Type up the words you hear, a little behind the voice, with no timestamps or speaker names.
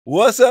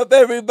What's up,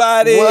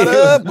 everybody? What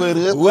up? What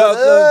up?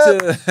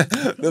 Welcome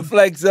to the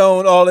Flex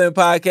Zone All In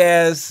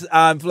Podcast.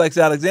 I'm Flex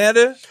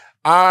Alexander.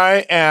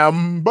 I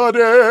am Buddy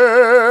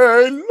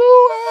Lewis.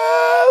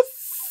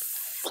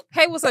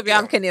 Hey, what's up, y'all?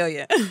 I'm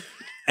Kennelia.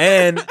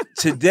 And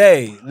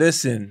today,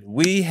 listen,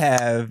 we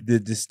have the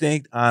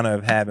distinct honor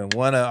of having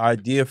one of our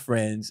dear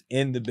friends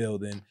in the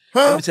building.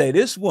 Let me tell you,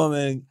 this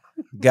woman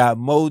got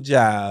more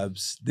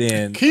jobs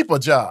than Keep a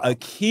job.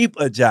 Keep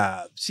a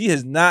job. She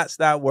has not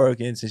stopped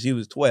working since she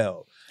was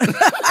 12. She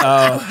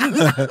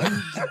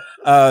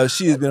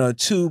has been on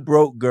Two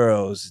Broke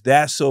Girls.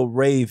 That's So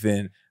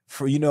Raven.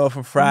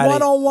 From Friday.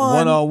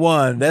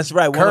 One-on-one. That's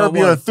right. Curb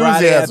Your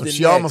Enthusiasm.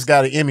 She almost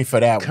got an Emmy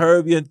for that one.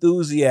 Curb Your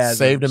Enthusiasm.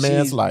 Saved a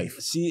man's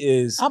life. She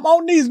is I'm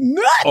on these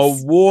nuts.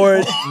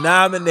 award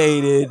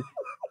nominated.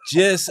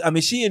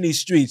 She in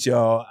these streets,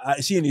 y'all.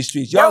 She in these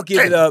streets. Y'all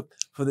give it up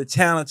for the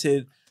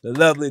talented, the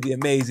lovely, the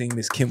amazing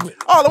Miss Kym Whitley.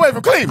 All the way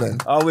from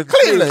Cleveland. All the way from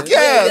Cleveland.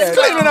 Yes.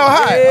 Cleveland,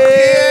 Ohio.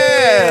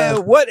 Yeah.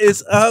 What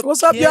is up?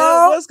 What's up, Kym?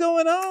 y'all? What's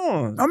going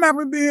on? I'm happy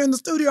to be here in the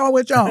studio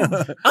with y'all.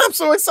 I'm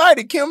so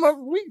excited, Kym.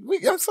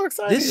 I'm so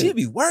excited. This should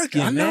be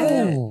working, I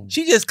man. know.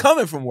 She just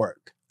coming from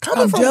work.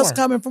 I'm just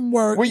coming from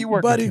work. Where you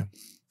working, buddy? Kym?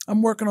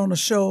 I'm working on a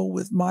show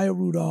with Maya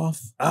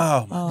Rudolph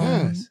Oh, my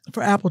goodness.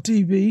 for Apple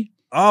TV.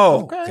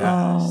 Oh, Okay.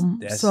 gosh.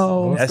 So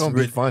Oh, it's that's going to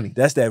be real- funny.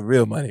 That's that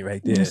real money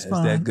right there. it's That's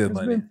fun. that good It's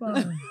money. been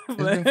fun.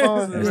 It's been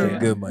fun. That's Yeah. that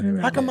good money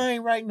right How come there. I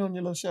ain't writing on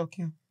your little show,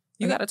 Kym?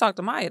 You got to talk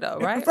to Maya, though,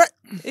 right? Right.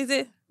 Is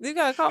it? You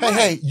got to call Hey, Maya.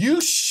 hey,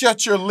 you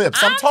shut your lips.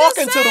 I'm I'm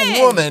talking just to the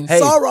saying. woman. Hey,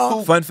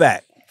 Sorrow. Fun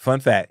fact.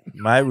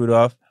 Maya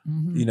Rudolph,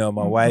 Mhm.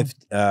 my wife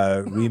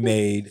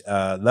remade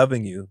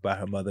Loving You by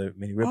her mother,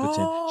 Minnie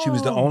Riperton. She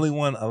was the Oh. only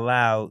one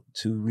allowed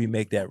to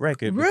remake that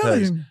record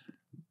because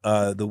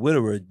Really? the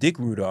widower, Dick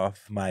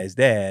Rudolph, Maya's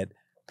dad,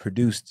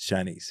 produced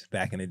Shanice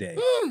back in the day.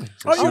 Mm.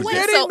 Oh, she you was- wait,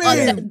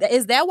 kidding me?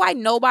 is that why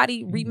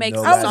nobody remakes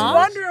Nobody. the I was song?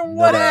 wondering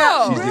what Nobody.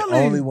 happened. She's Really? the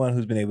only one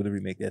who's been able to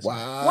remake that song.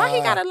 Wow. Why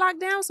he got to lock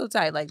down so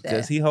tight like that?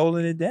 Because he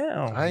holding it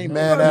down. I ain't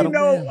Well, mad at you him.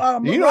 know, You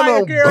don't Mariah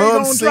know Carey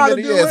bum gonna try to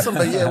singer. do Yeah, it.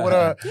 somebody. Yeah, what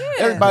Yeah.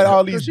 everybody,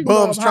 all these She can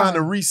go bums up trying to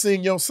high.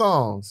 re-sing your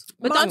songs.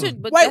 But don't you?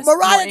 But Wait, that's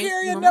Mariah more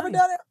Carey had more never money.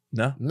 done it?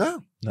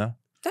 No. No.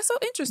 That's so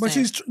interesting. But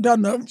she's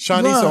done the Shanice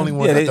run. the only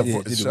one Yeah, got they the did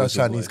voice. the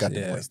whistle Shanice voice, got the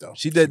yeah. voice though.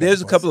 She got did. There's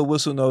the a couple voice. of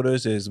whistle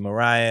noters. There's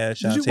Mariah,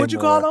 Shantae What you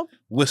Moore. call them?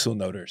 Whistle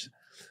noters.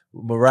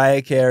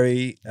 Mariah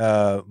Carey,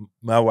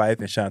 my wife,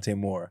 and Shantae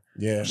Moore.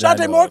 Yeah. Shot-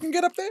 Shantae Moore can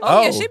get up there?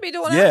 Oh, yeah, she be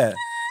doing that. Yeah.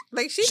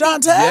 Like she.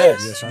 Shantae?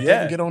 Yes. Yeah, Shantae Yeah.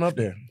 can get on up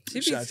there. She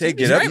be, Shantae, she be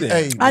get up screaming.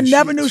 there. I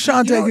never knew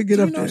Shantae could get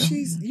up there.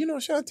 there.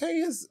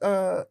 Shantae is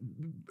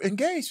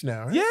engaged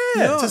now, right?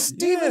 Yeah. To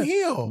Stephen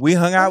Hill. We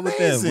hung out with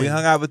them. Amazing. We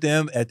hung out with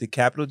them at the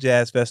Capitol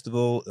Jazz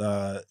Festival.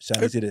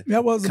 Shantae did a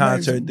That was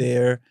concert amazing.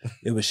 there.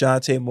 It was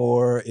Shantae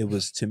Moore. It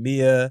was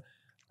Tamia.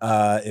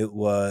 It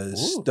was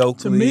Ooh.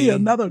 Stokely. To me,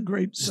 another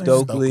great singer.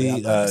 Stokely, Stokely, I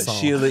like the song.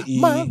 Sheila E.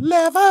 My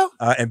level.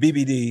 And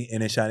BBD,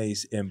 and then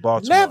Shanice in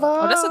Baltimore. Level.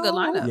 Oh, that's a good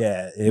lineup.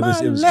 Yeah, it My was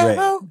great.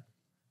 level.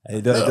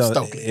 Love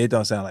Stokely. It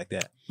don't sound like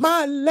that.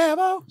 My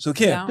level. So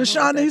Kim, Yeah. Does I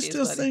don't know what that Shanice is,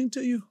 still buddy. sing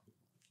to you?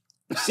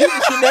 she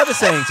never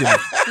sang to me.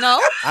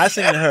 No. I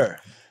sing to her.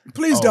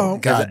 Please Oh,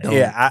 don't. God, don't.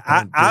 Yeah,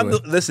 I'm do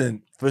it.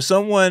 listen, for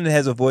someone that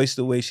has a voice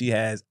the way she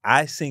has,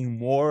 I sing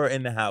more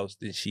in the house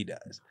than she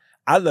does.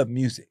 I love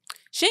music.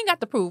 She ain't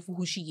got to prove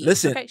who she is.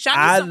 Listen, okay? Shanice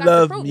I don't got to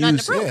love prove, nothing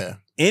to music. prove. Yeah.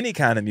 Any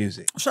kind of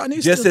music.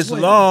 Shanice Just still as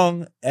swing.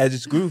 long as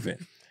it's grooving.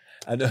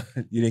 I know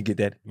you didn't get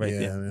that right Yeah,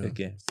 there. yeah.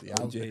 Okay. See,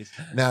 I was- Jays.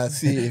 Now,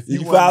 see, if you,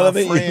 You weren't follow my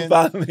me? You friend,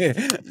 follow me?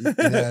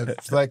 yeah,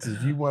 Flex,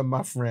 if you weren't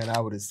my friend, I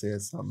would have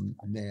said something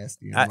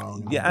nasty and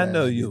wrong. I'm yeah, I glad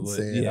know I you didn't would.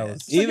 say it. Yeah. That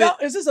was- So Even y'all,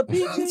 is this a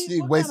PG? She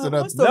What wasted kind up-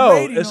 of, what's the no,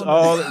 rating it's on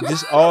all this?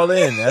 just all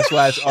in. That's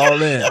why it's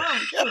all in.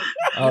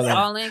 All It's in.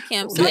 all in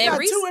Kim. So I and got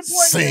Reese, 2 important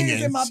Singing.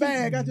 things in my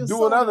bag. I just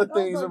doing saw other it.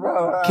 things I was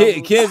around.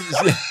 like,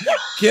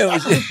 Kim,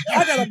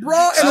 I got a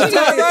bra and a She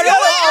got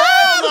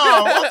tie.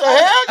 no, what the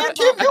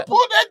hell? You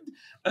pulled that.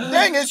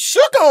 Dang, it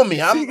shook on me.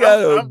 She got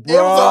a it was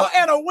bra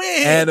And a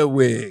wig. and a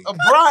wig. a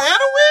bra and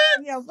a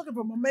wig. Yeah, I was looking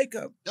for my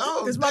makeup.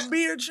 Oh, Is my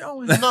beard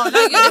showing? no,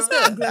 it's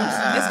good.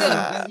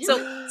 Ah, It's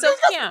good. So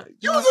Kim,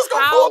 You was just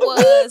gonna how pull the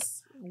was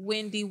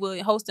Wendy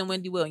Williams hosting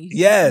Wendy Williams?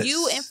 Yes.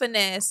 You and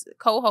Finesse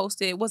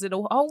co-hosted. Was it a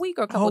whole week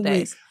or a couple Whole week.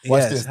 days?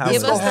 Watch Yes, this. how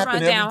This Give was gonna us it? the happen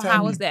every rundown. time How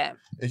you- was that?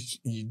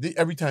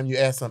 Every time you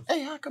ask something,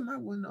 hey, how come I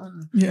wasn't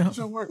on Yeah. the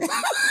show work?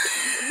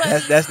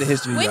 But That's the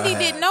history. y'all Wendy have.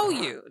 didn't know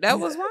you. That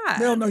was They why.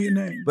 don't know your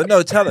name. But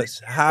no, tell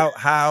us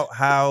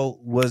how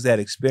was that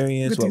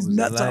experience? Get What these was it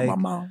nuts like?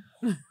 on my mouth.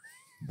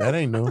 That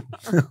ain't new.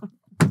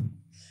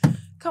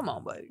 Come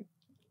on, buddy.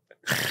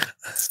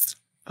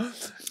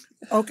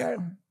 Okay.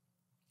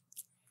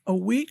 A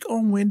week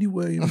on Wendy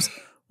Williams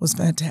was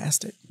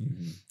fantastic.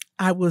 Mhm.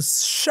 I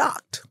was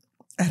shocked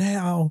at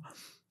how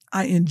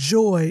I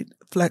enjoyed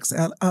Flex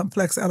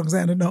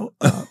Alexander. No,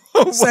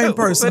 same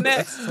person.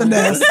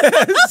 Finesse.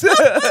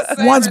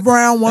 One's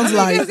brown, one's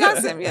light.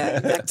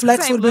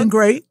 Flex would have been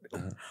great.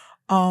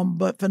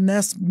 But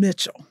Finesse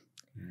Mitchell.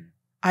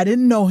 I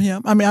didn't know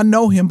him. I mean, I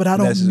know him, but I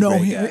Finesse is don't a know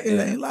great him. guy, It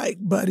yeah. ain't like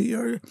Buddy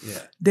or Yeah.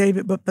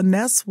 David. But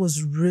Finesse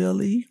was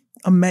really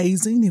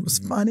amazing. He was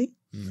funny.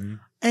 Mm-hmm.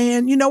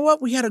 And you know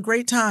what? We had a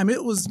great time.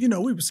 It was, we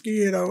were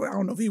scared. I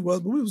don't know if he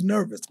was, but we was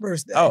nervous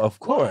first day. Oh, of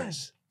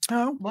course.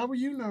 Oh, Why were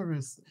you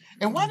nervous?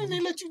 And why didn't they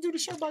let you do the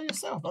show by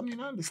yourself? I mean,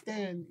 I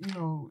understand,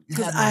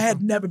 because I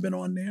had never been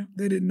on there.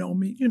 They didn't know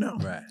me,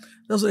 Right.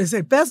 That's what they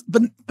say.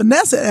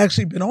 Vanessa had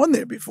actually been on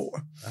there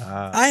before.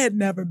 Uh, I had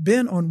never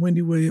been on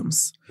Wendy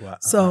Williams. wow.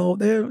 So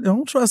they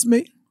don't trust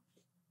me.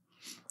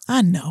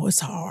 I know it's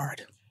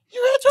hard.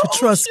 You had your to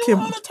trust you Kym.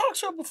 on a talk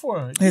show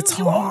before. It's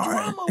You on hard.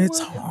 drama It's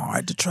with-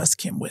 hard to trust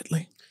Kym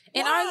Whitley.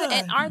 And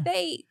Why? are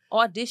they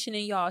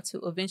auditioning y'all to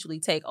eventually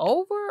take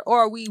over, or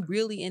are we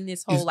really in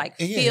this whole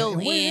fill and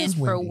where in is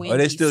for Wendy? Wendy's Or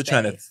they're still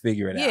trying to space?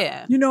 figure it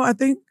out. Yeah. I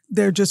think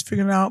they're just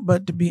figuring it out.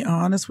 But to be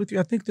honest with you,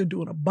 I think they're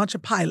doing a bunch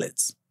of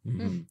pilots.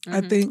 Mhm. I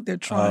think they're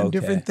trying Okay.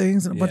 different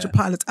things and a bunch of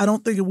Yeah. pilots. I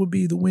don't think it would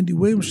be the Wendy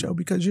Williams show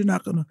because you're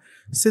not going to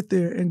sit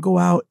there and go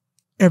out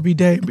every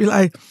day and be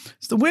like,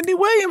 it's the Wendy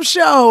Williams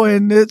show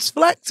and it's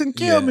Flex and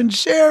Kym Yeah. and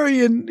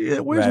Sherry and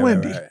where's Right,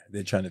 Wendy? right.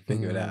 They're trying to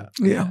figure it out.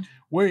 Yeah.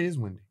 Where is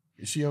Wendy?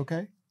 Is she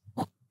okay?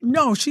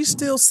 No, she's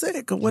still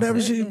sick or whatever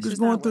Yeah, she she's was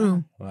not going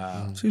through.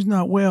 Wow. She's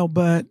not well,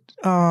 but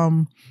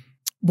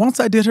once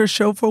I did her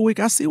show for a week,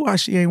 I see why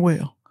she ain't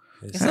well.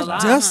 It's That a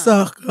lot,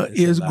 sucker It's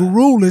a is lot.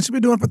 grueling. She's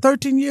been doing it for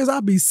 13 years.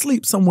 I'll be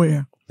asleep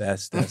somewhere.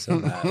 That's a lot. So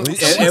We-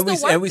 what's and we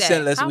the work and we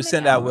send day? let's How we many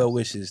send our hours? well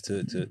wishes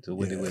to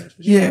Wendy Williams.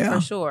 For sure. Yeah.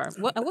 for sure.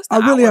 What's the I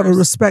really have a hours?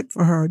 respect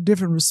for her, a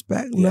different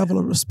respect, Yeah. level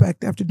of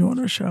respect after doing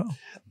her show.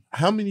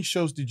 How many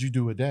shows did you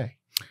do a day?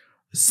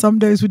 Some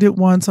days we did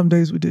one, some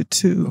days we did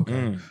two.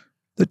 Mm.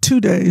 The 2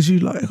 days you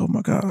like, oh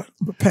my God,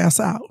 but pass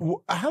out.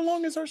 How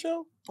long is her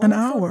show? An Oh,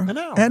 hour. An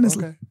hour. And it's-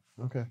 okay.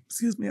 Okay.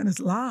 Excuse me, and it's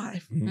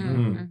live. Mhm.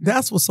 Mhm.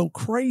 That's what's so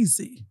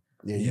crazy.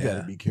 Yeah, you Yeah. got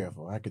to be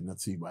careful. I could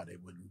not see why they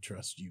wouldn't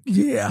trust you.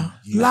 Yeah.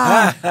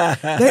 Yeah.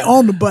 Live. They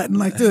on the button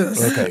like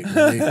this. Okay.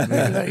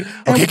 And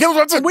Okay, Kim,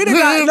 what's we done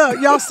got,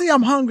 look, y'all see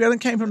I'm hungry. I done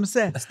came from the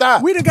set.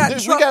 Stop. We done got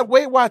We got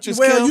Weight Watchers,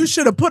 Well, Kim. you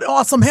should have put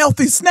on some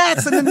healthy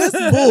snacks and in this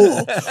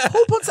bull.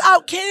 Who puts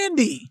out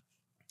candy?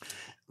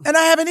 And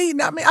I haven't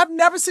eaten. I mean, I've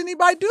never seen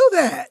anybody do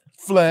that.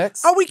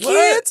 Flex. Are we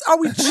kids? Are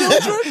we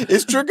children?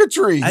 It's trick or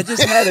treat. I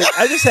just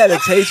had a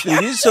taste for these.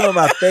 These are some of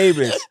my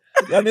favorites.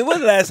 I mean, when's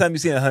the last time you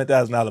seen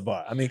 $100,000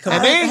 bar? I mean, come And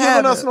on. they ain't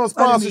have giving us it. no I didn't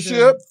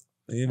sponsorship.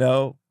 You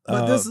know.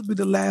 But this will be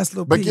the last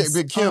little But, piece.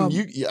 Kim,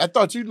 I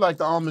thought you'd like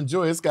the almond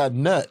joy. It's got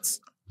nuts.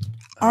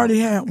 I already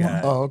had one.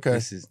 God, Oh, okay.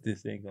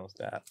 This ain't gonna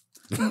stop.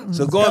 Mm-mm.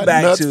 So It's going got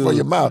back nuts to for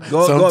your mouth.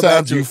 going back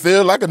Sometimes to you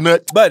feel like a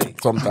nut. buddy.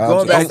 Sometimes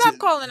Going you back don't. Stop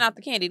calling out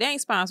the candy. They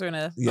ain't sponsoring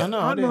us. Yeah. I know.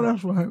 I know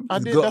that's right. I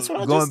did. Go- That's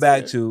what I going just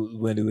back said. to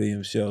Wendy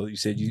Williams' show, you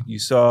said you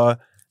saw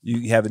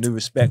you have a new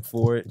respect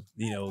for it.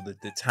 You know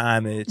the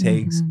time that it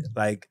takes. Mhm.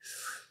 Like,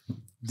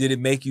 did it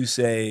make you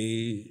say,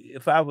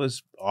 if I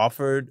was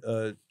offered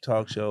a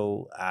talk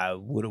show, I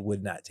would or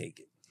would not take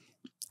it?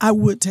 I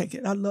would take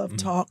it. I love Mhm.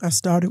 talk. I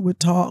started with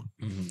talk.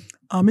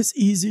 Mm-hmm. It's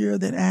easier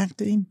than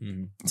acting.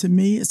 Mm-hmm. To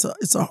me, it's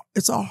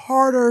a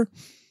harder,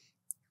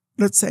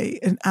 let's say,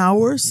 in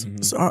hours.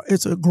 Mhm.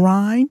 It's a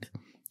grind,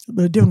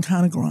 but a different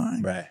kind of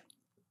grind. Right.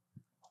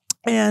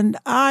 And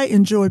I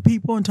enjoy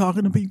people and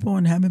talking to people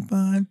and having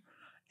fun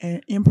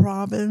and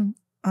improvising.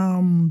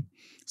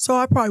 So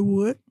I probably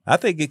would. I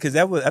think because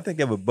I think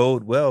that would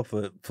bode well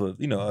for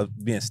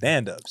being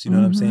stand-ups. You know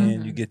what I'm Mhm.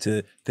 saying? You get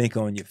to think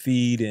on your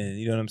feet, and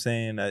you know what I'm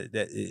saying. I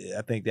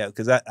think that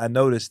because I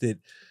noticed that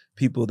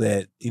people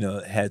that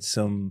had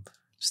some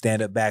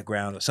stand-up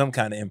background or some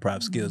kind of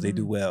improv skills, they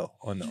do well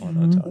on the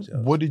talk show.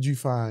 What did you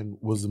find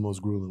was the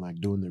most grueling? Like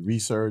doing the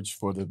research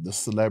for the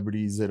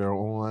celebrities that are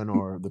on,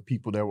 or the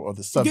people that were, or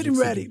the subjects. Getting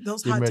that ready, you-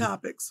 those getting hot ready.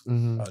 topics.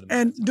 Mhm.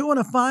 And doing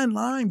a fine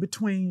line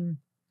between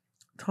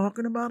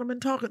talking about them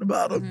and talking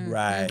about them. Mhm.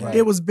 Right. Right.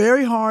 It was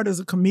very hard as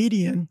a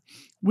comedian.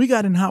 We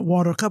got in hot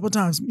water a couple of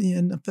times. Me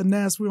and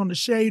Finesse, we were on the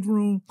Shade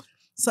Room.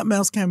 Something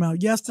else came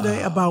out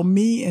yesterday about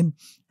me, and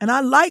I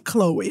like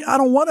Chloe. I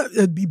don't want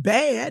to be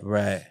bad.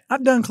 Right.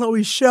 I've done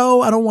Chloe's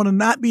show. I don't want to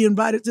not be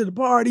invited to the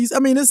parties. I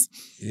mean,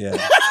 Yeah.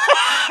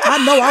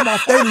 I know I'm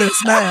off their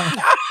list now.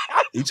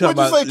 You talking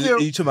What'd you say, about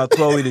Kim? you talking about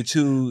Chloe,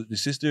 the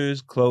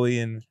sisters, Chloe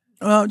and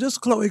Just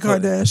Chloe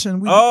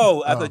Kardashian. I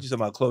thought you were talking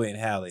about Chloe and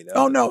Halle though.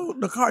 Oh no,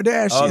 the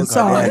Kardashians. Oh, the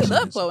Sorry, They Kardashians.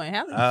 love Chloe and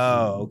Halle.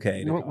 Oh,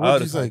 okay. What- Oh,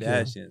 What'd the you say, Kim?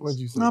 Kardashians. What'd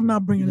you say? I'm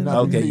not bringing it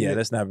up. Okay, yeah,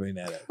 let's not bring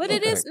that up. But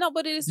it is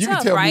You can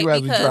tough, tell me right? whether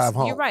you Because drive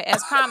home. you're right.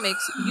 As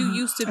comics, you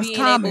used to As being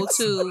comics.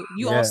 able to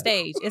Yeah. on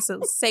stage. It's a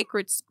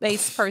sacred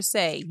space per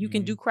se. You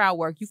can do crowd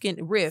work, you can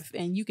riff,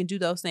 and you can do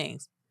those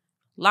things.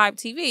 Live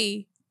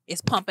TV is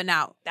pumping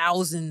out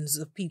thousands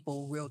of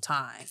people real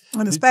time.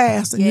 And it's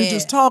fast, and you're Yeah.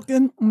 just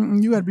talking.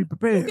 You got to be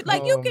prepared.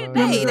 Like you can,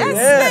 my hey, God. that's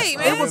Yes. hey, It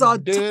man. was a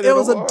Dead it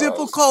was it a was.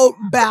 difficult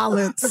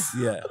balance.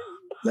 Yeah.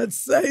 Let's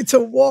say to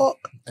walk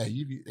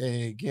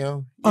Hey,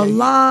 Kim. a He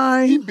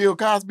line. Bill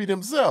Cosby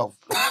himself.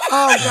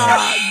 Oh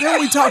God! Then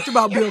we talked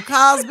about Bill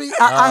Cosby. Oh,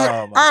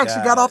 I my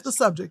actually got gosh. off the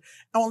subject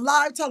on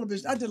live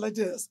television. I did like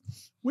this.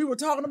 We were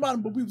talking about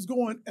him, but we was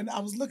going, and I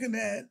was looking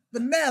at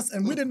Vanessa,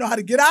 and we didn't know how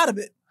to get out of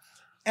it.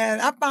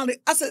 And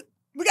I said,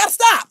 "We got to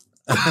stop."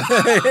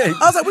 I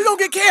was like, we're going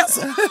to get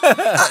canceled.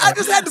 I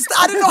just had to,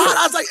 I didn't know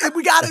how, I was like,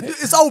 we got it,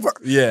 it's over.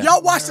 Yeah.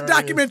 Y'all watch the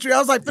documentary. I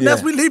was like,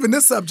 Finesse, we leaving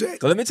this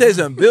subject. So let me tell you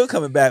something. Bill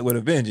coming back with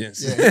a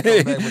vengeance. Yeah,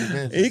 he coming back with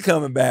a vengeance. He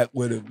coming back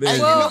with a vengeance.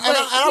 Well, and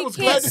I was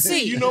glad to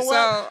see. You know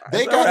what?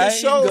 They got his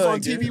shows on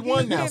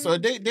TV1 now, so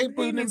they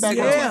putting him back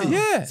on TV.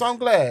 Yeah. So I'm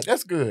glad.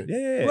 That's good.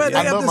 Yeah. Well,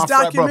 they have this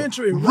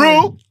documentary.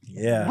 Root.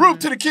 Yeah.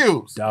 Root to the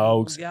Qs.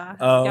 Dogs. Yeah.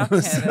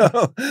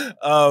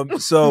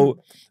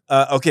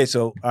 Okay,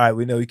 so all right,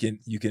 we know you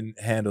can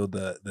handle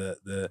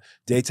the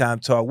daytime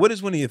talk. What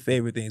is one of your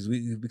favorite things?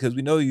 Because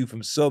we know you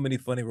from so many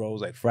funny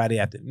roles like Friday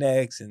After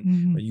Next,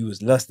 and when you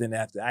was lusting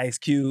after Ice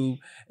Cube,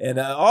 and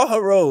all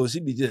her roles,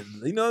 she'd be just,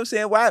 you know what I'm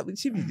saying? Why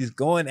she'd be just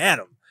going at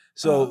him.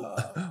 So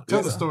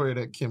tell the story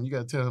that Kym. You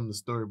got to tell him the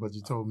story, but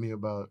you told me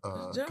about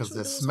because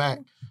the smack.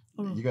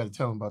 You got to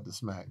tell him about the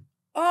smack.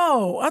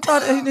 Oh, I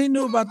thought they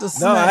knew about the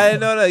smack. No, I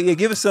didn't know that. Yeah,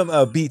 give us some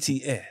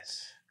BTS.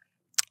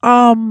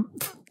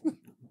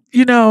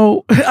 You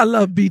know, I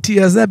love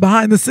BTS. That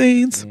behind the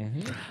scenes.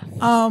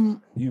 Mm-hmm.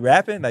 You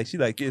rapping? Like she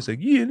like this? Like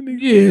let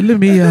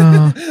me.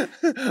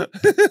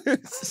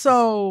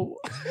 So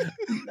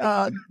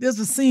there's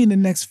a scene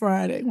in Next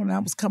Friday when I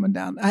was coming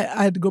down.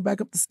 I had to go back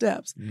up the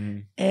steps,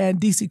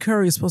 and DC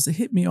Curry is supposed to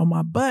hit me on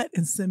my butt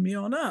and send me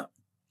on up.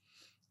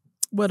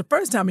 Well, the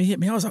first time he hit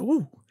me, I was like,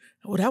 "Ooh,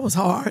 oh, that was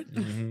hard."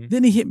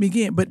 Then he hit me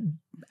again, but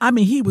I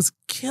mean, he was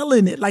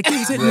killing it. Like he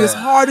was hitting me as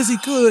hard as he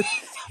could.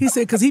 He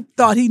said, because he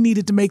thought he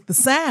needed to make the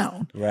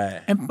sound.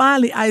 Right. And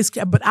finally,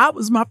 but I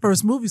was my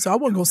first movie, so I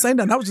wasn't going to say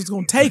nothing. I was just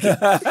going to take it.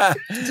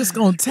 Just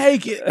going to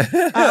take it.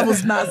 I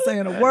was not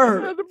saying a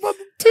word.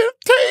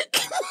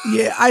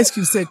 Yeah, Ice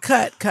Cube said,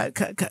 cut.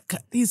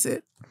 He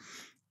said,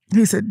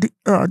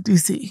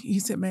 DC, he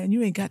said, man,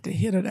 you ain't got to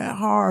hit her that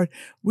hard.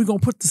 We're going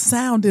to put the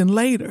sound in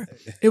later.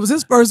 It was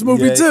his first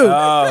movie, too.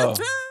 Oh.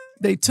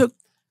 They took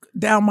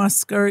down my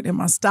skirt and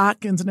my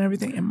stockings and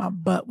everything, and my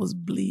butt was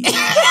bleeding.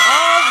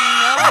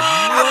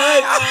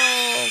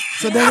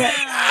 So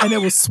and it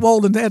was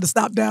swollen. They had to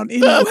stop down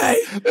anyway.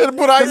 They had to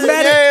put ice in your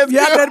hands.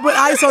 Yeah, they had to put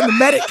ice on. The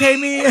medic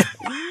came in.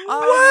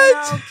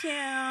 What? No,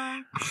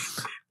 Kym.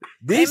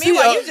 DC,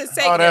 you just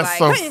take that's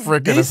so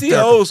freaking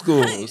DC old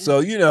school. So,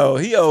 you know,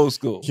 he old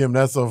school. Kym,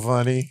 that's so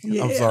funny.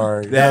 Yeah. I'm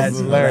sorry. That's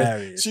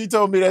hilarious. She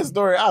told me that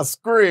story. I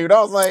screamed.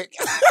 I was like...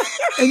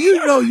 And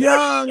you know,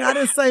 young, I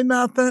didn't say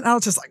nothing. I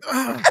was just like,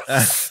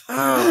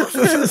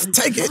 just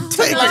take it.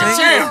 Take like it. A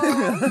champ.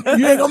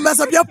 You ain't going to mess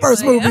up your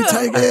first movie.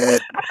 Take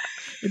it.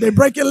 If they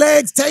break your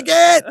legs, take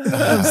it.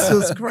 It's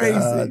just crazy.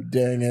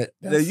 Dang it.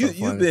 Now,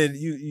 you've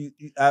been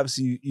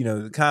obviously, you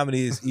know, the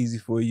comedy is easy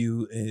for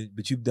you,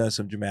 but you've done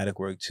some dramatic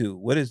work too.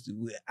 What is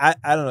I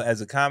don't know, as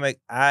a comic,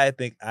 I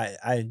think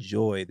I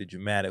enjoy the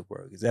dramatic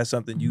work. Is that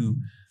something you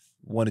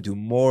want to do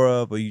more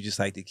of, or you just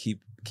like to keep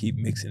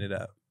mixing it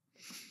up?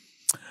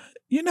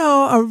 You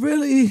know, I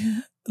really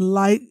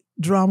like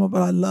drama,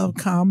 but I love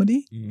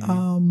comedy.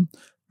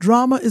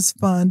 Drama is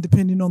fun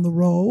depending on the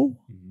role.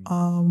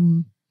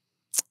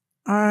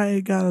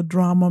 I got a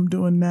drama I'm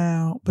doing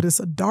now, but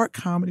it's a dark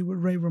comedy with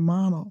Ray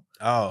Romano.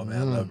 Oh,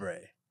 man, I love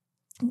Ray.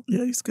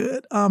 Yeah, he's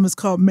good. It's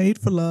called Made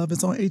for Love.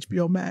 It's on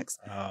HBO Max.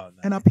 Oh, nice.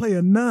 And I play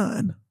a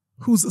nun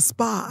who's a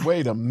spy.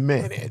 Wait a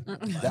minute.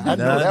 I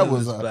know that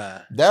was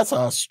that's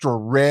a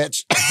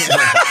stretch.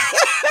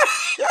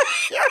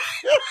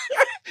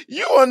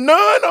 You a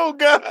nun? Oh,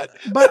 God.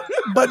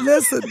 But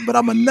listen,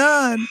 I'm a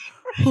nun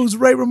who's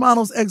Ray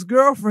Romano's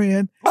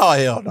ex-girlfriend. Oh,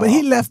 hell no. But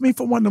he left me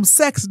for one of them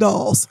sex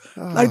dolls.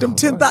 Like them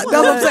 10,000. That's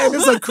what I'm saying.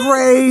 It's a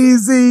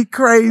crazy,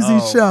 crazy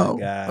show.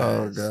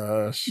 Oh,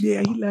 gosh.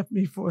 Yeah, he left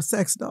me for a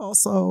sex doll.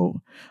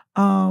 So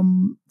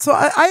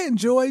I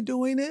enjoy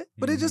doing it,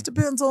 but it just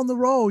depends on the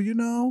role, you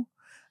know,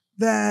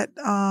 that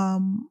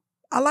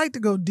I like to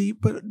go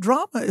deep, but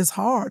drama is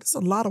hard. It's a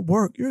lot of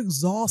work. You're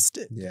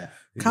exhausted. Yeah.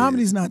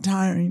 Comedy's not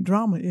tiring.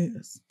 Drama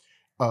is.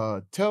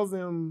 Tell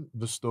them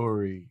the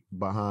story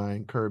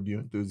behind Curb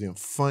Your Enthusiasm.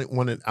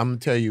 I'm gonna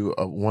tell you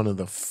one of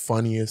the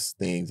funniest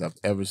things I've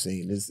ever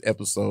seen. This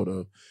episode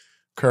of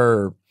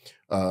Curb.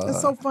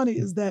 It's so funny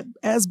is that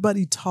as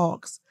Buddy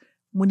talks,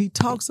 when he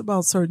talks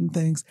about certain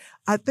things,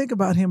 I think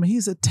about him and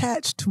he's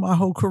attached to my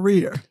whole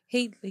career.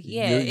 Do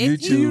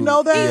you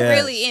know that? He's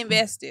really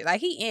invested.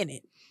 Like he in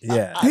it.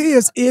 Yeah. He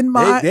is in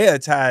my... They are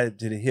tied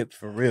to the hip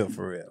for real,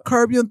 for real.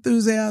 Curb Your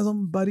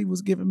Enthusiasm. Buddy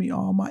was giving me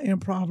all my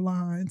improv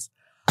lines.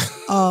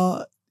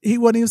 He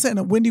wasn't even saying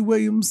a Wendy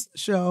Williams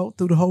show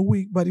through the whole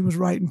week, but he was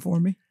writing for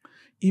me.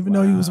 Even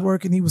though he was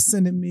working, I would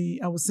send him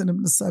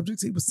the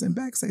subjects. He would send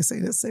back, say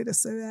this, say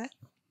that,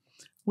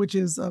 which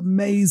is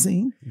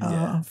amazing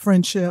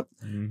friendship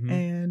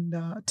and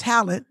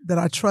talent that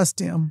I trust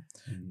him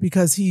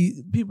because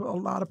a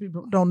lot of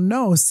people don't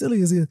know, as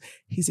silly as he is,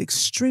 he's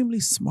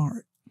extremely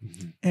smart.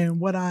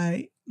 And what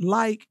I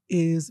like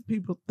is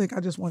people think I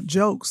just want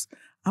jokes.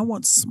 I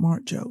want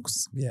smart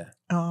jokes. Yeah.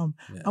 I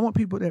want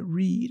people that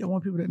read. I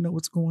want people that know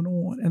what's going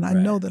on. And I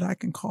know that I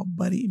can call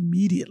Buddy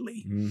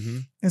immediately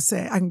and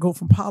say, I can go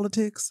from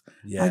politics.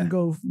 I can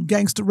go from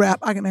gangster rap.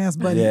 I can ask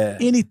Buddy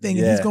anything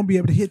and he's going to be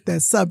able to hit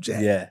that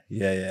subject.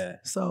 Yeah.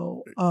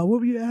 So what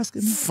were you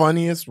asking me?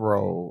 Funniest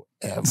role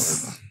ever.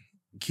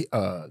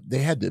 They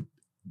had to,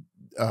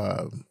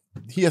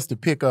 he has to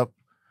pick up,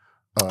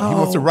 he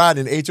wants to ride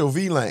in the HOV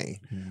lane.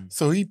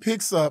 So he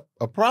picks up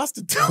a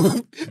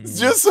prostitute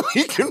just so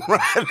he can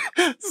ride,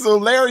 so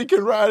Larry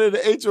can ride in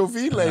the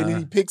HOV lane, and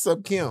he picks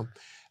up Kym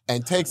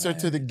and takes her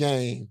to the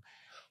game.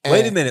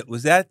 Wait a minute.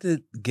 Was that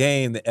the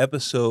game, the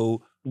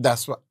episode?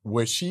 That's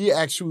where she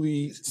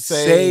actually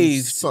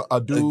saves a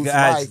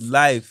dude's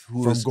life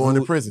from going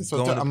to prison.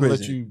 So I'm going to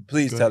let you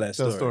please tell that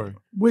story.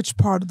 Which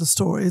part of the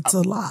story? It's a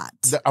lot.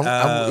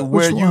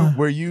 Where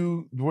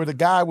the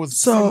guy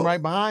was sitting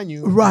right behind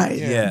you. Right.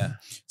 Yeah.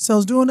 So I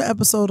was doing an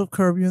episode of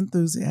Curb Your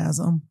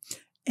Enthusiasm.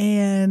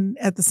 And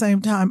at the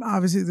same time,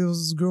 obviously, there was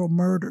this girl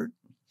murdered.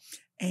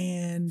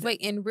 And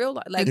wait, in real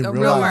life? Like in a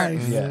real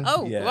life? Yeah.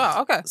 Oh,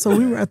 wow. Okay. So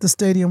we were at the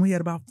stadium. We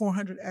had about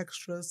 400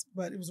 extras,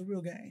 but it was a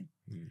real game.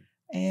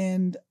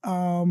 And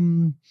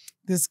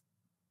this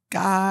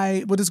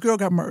girl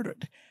got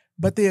murdered,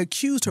 but they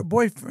accused her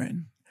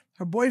boyfriend.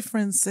 Her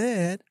boyfriend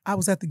said, I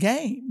was at the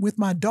game with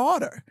my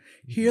daughter.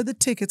 Here are the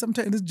tickets. I'm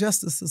telling you, this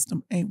justice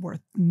system ain't worth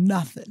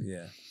nothing.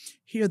 Yeah.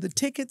 Here are the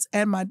tickets,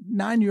 and my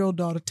 9-year-old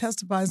daughter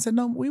testified and said,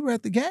 no, we were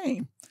at the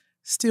game.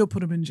 Still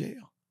put him in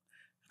jail.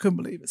 Couldn't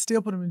believe it.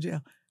 Still put him in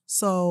jail.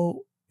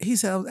 So he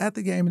said, I was at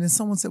the game, and then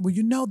someone said,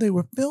 well, they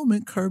were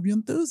filming Curb Your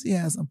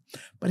Enthusiasm.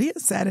 But he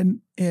had sat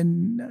in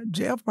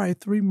jail for probably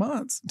 3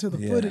 months until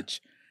the footage.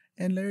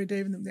 And Larry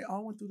David, they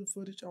all went through the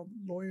footage, all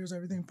lawyers,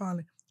 everything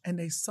finally, and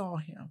they saw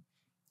him.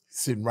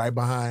 Sitting right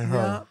behind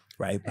her.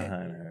 Right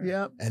behind her.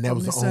 Yep. And that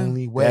was the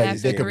only way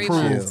they could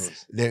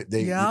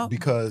prove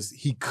because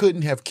he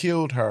couldn't have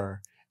killed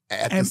her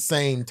at the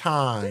same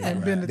time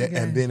and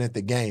been at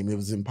the game. It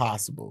was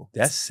impossible.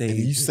 That's saved.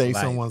 You saved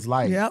someone's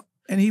life. Yep.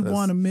 And he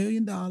won $1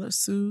 million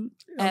suit.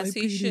 As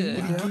he should.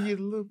 Did he give you a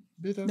little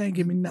bit of They didn't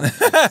give me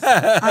nothing.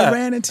 I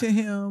ran into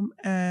him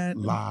at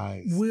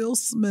Will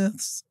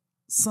Smith's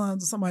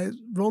son's somebody's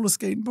roller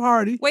skating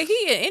party. Wait,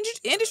 he an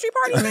industry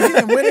party?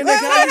 Man, he went in there,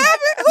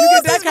 you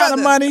get that kind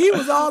of money. He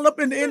was all up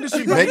in the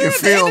industry. Making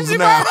films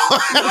now.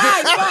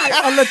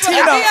 Right.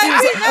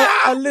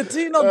 A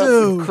Latino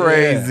dude.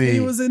 Crazy. He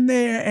was in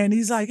there and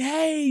he's like,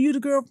 hey, you the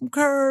girl from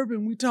Curb,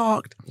 and we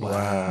talked.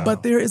 Wow.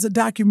 But there is a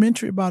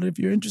documentary about it if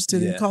you're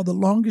interested. It's called The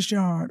Longest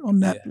Yard on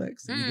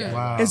Netflix.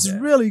 Wow. It's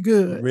really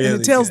good. Really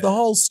and it tells good. the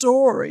whole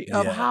story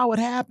of how it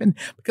happened.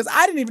 Because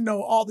I didn't even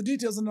know all the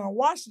details, and then I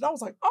watched it. I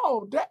was like,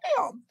 oh, damn.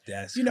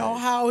 That's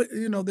how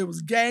there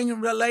was gang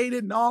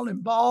related and all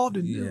involved,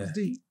 and it was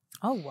deep.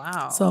 Oh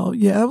wow! So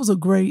that was a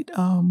great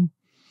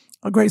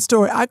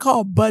story. I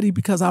called Buddy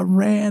because I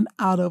ran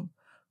out of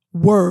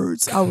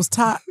words. I was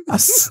tired. I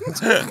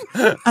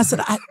said,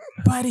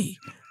 Buddy,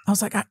 I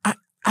was like,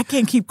 I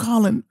can't keep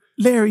calling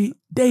Larry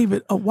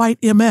David a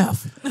white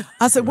MF.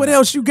 I said, what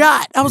else you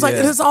got? I was like,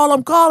 that's all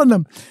I'm calling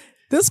him.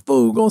 This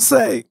fool gonna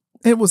say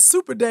it was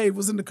Super Dave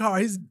was in the car.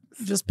 He's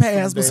just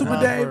passed, but Super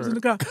Dave was in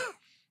the car.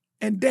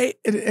 And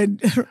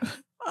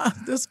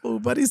this fool,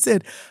 but he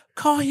said,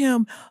 call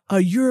him a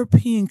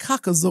European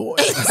cockazoid.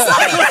 A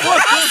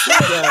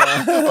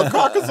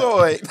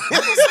cockazoid. I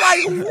was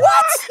like,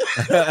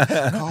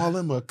 what? Call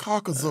him a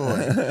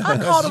cockazoid. I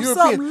called him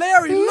something.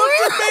 Larry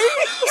looked at me.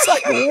 I was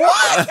like,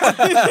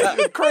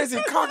 what? Crazy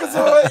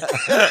cockazoid.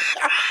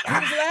 He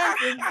was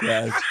laughing.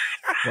 That's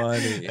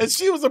funny. And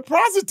she was a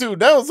prostitute.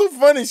 That was so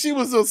funny. She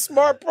was a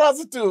smart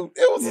prostitute.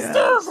 It was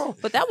hysterical.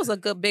 But that was a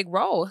good big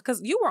role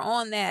because you were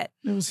on that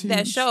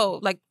show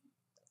like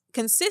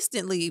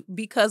consistently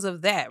because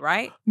of that,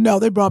 right? No,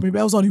 they brought me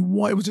back. It was only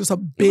one. It was just a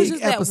big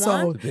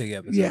episode. Big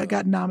episode. Yeah, I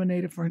got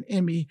nominated for an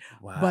Emmy.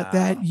 Wow. But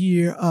that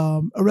year,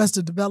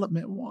 Arrested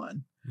Development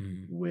won,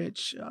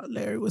 which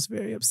Larry was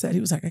very upset.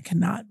 He was like, I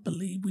cannot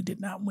believe we did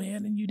not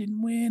win and you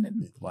didn't win.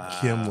 And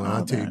Kym,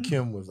 I tell you,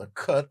 Kym was a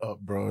cut up,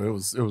 bro. It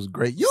was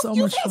great. So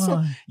much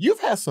fun.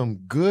 You've had some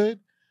good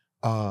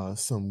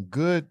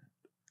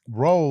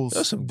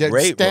roles, some that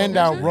great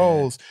standout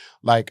roles.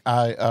 Like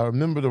I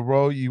remember the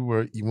role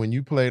when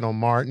you played on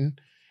Martin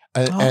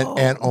and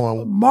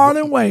on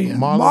Marlon Wayans.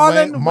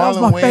 Marlon was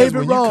my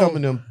favorite role. When you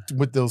coming in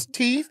with those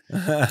teeth.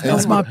 That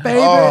was my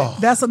favorite.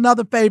 That's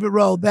another favorite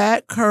role.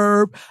 That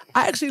Curb.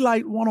 I actually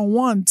like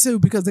one-on-one too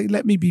because they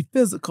let me be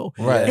physical.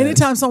 Right.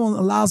 Anytime someone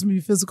allows me to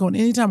be physical and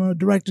anytime a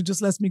director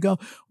just lets me go,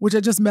 which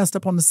I just messed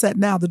up on the set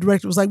now, the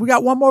director was like, we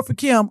got one more for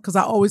Kym because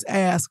I always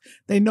ask.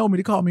 They know me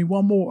to call me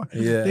one more.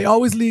 Yeah. They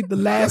always leave the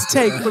last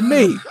take for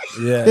me.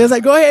 Yeah. They're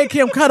like, go ahead,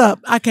 Kym, cut up.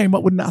 I came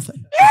up with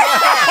nothing.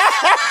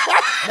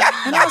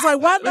 And I was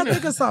like, why did I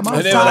think of something?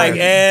 And they were like,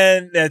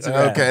 and that's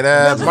okay.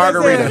 That's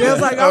margarita. They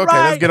was like, all okay,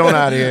 right. let's get on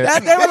out of here.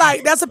 They were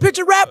like, that's a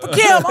picture wrap for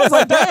Kym. I was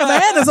like, damn,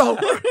 man, it's over.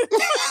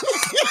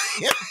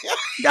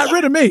 got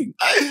rid of me.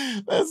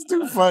 That's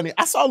too funny.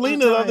 I saw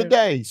Lena the other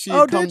day. She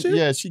did you?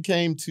 Yeah, she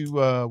came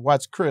to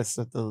watch Chris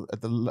at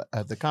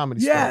the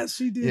comedy store. Yes,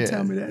 she did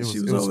tell me that. She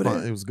was over fun.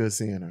 there. It was good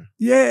seeing her.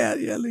 Yeah,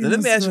 Lena.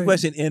 Let me ask you a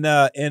question. In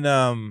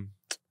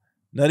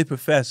Nutty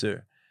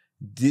Professor,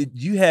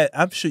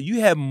 I'm sure you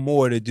had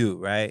more to do,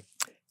 right?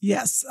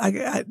 Yes,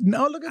 I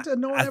no. Look at that.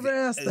 No one ever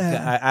asked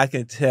that. I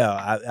can tell.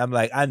 I'm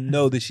like, I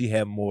know that she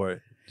had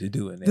more to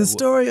do in there. The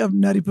story of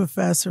Nutty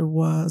Professor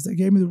was they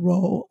gave me the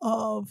role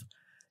of,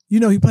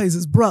 he plays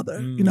his brother.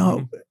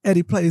 Mm-hmm.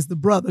 Eddie plays the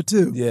brother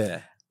too.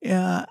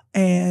 Yeah.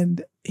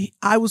 And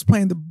I was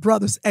playing the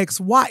brother's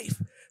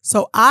ex-wife.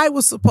 So I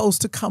was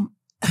supposed to come.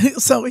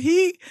 So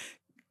he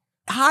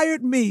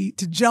hired me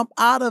to jump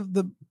out of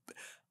the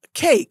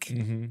cake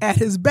at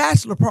his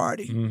bachelor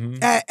party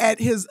at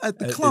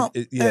the clump.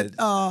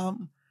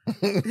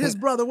 His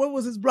brother, what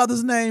was his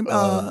brother's name?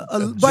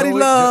 Buddy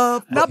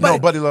Love.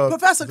 Buddy Love.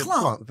 Professor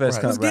Clump.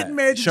 Was getting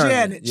married to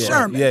Janet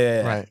Sherman.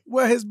 Yeah. Right.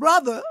 Where his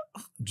brother,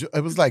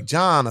 it was like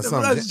John or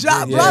something. His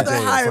brother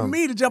hired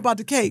me to jump out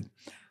the cake.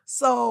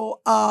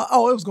 So,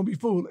 it was going to be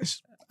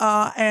foolish.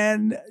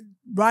 And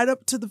right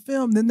up to the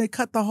film, then they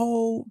cut the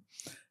whole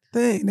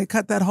thing. They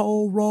cut that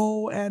whole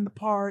role and the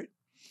part.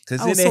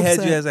 Because then they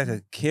had you as like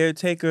a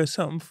caretaker or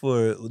something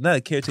not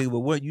a caretaker, but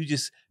what you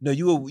just,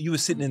 you were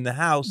sitting in the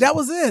house. That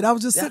was it. I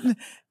was just sitting.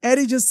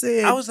 Eddie just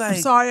said, I was like,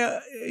 I'm sorry.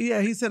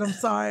 He said, I'm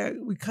sorry.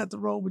 We cut the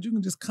role, but you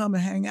can just come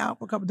and hang out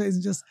for a couple of days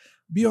and just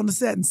be on the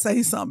set and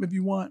say something if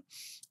you want.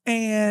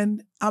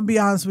 And I'll be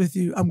honest with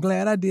you, I'm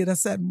glad I did. I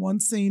sat in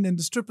one scene in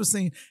the stripper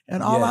scene,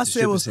 and all I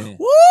said was,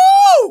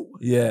 woo!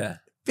 Yeah.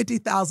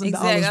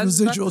 $50,000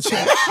 residual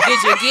check.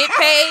 Did you get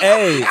paid?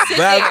 Hey, sit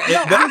there,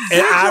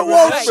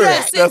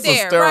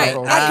 right?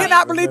 I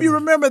cannot believe you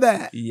remember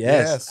that.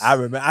 Yes, I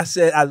remember. I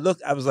said, I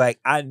was like,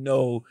 I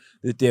know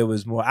that there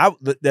was more.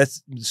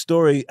 That's the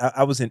story.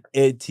 I was in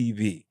Ed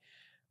TV.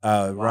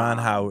 Ron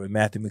Howard,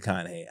 Matthew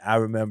McConaughey. I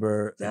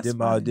remember I did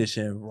my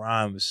audition.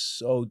 Ron was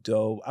so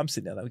dope. I'm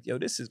sitting there like, yo,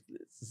 this is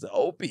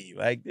Opie.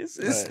 Like, this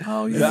is.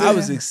 Oh, yeah. I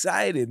was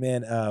excited,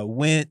 man.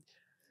 Went.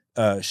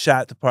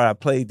 Shot the part. I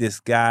played this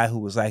guy who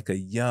was like a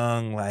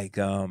young,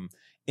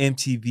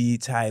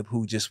 MTV type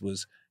who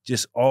was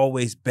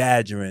always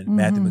badgering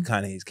Matthew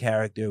McConaughey's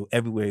character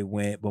everywhere he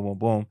went, boom, boom,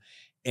 boom.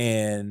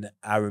 And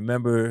I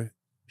remember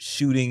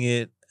shooting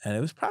it, and it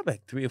was probably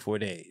like 3 or 4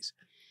 days.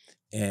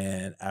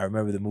 And I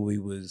remember the movie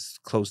was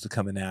close to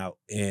coming out,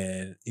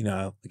 and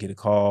I get a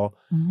call.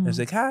 And I was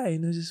like, "Hi,"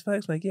 and it was just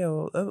Flex. Like,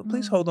 "Yeah,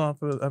 please hold on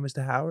for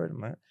Mr. Howard."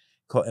 And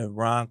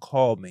Ron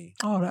called me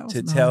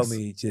to tell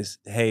me just,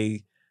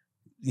 "Hey,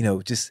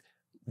 just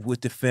with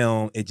the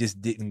film, it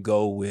just didn't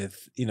go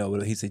with,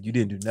 he said, you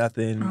didn't do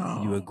nothing.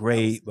 You were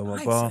great, blah,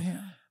 blah, blah."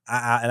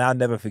 And I'll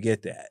never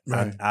forget that.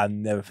 Right. I'll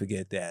never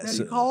forget that. Then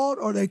he called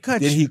or they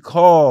cut you? Then he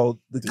called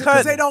the cut.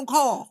 Because they don't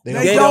call.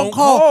 They don't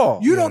call.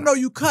 You don't know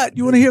you cut.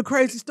 You want to hear a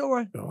crazy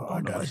story? I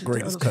got a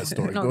greatest cut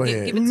story. No, Go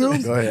ahead. Go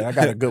ahead. I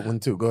got a good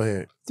one too. Go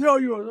ahead. Tell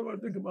yours. I'm going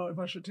to think about if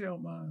I should tell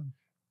mine.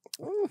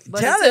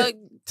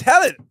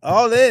 Tell it.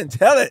 All in.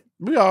 Tell it.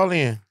 We all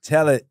in.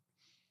 Tell it.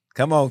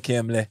 Come on,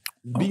 Kimley.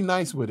 Be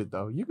nice with it,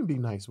 though. You can be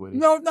nice with it.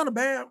 No, not a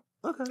bad.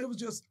 Okay. It was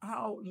just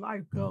how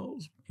life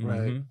goes.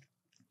 Right.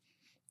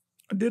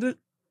 I did a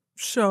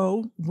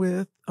show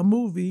with a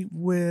movie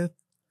with,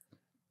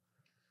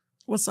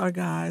 what's our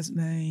guy's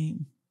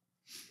name?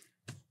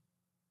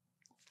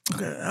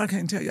 Okay, I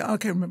can't tell you. I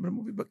can't remember the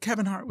movie, but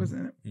Kevin Hart was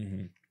in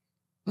it.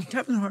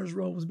 Kevin Hart's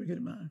role was bigger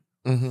than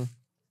mine.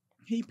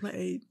 He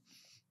played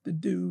the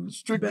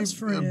dude's best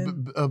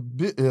friend.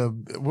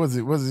 Was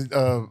it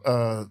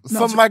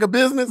something like a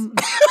business?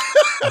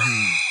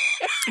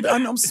 I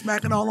know I'm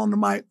smacking all on the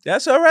mic.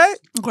 That's all right.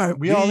 Okay.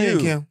 We all in,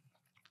 Kim.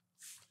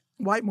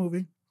 White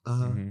movie.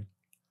 Uh-huh.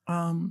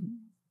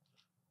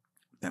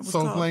 That was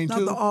Soul called, Plane not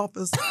too? The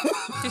Office.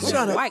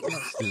 Shut up.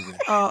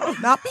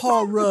 Not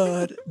Paul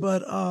Rudd,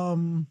 but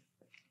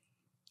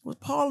was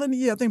Paul in it?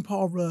 Yeah, I think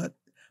Paul Rudd.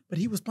 But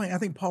he was playing, I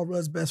think, Paul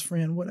Rudd's best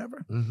friend,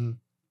 whatever.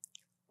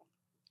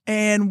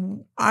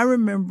 And I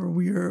remember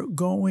we were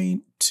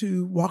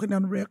walking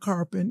down the red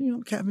carpet. Me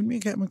and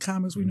Kevin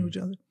Comics, we knew each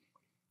other.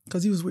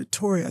 Because he was with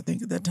Tori, I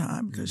think, at that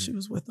time, because she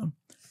was with him.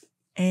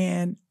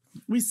 And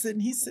he's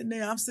sitting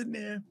there, I'm sitting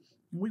there,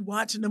 we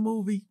watching the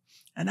movie.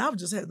 And I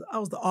was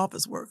the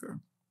office worker.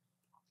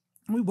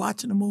 And we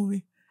watching the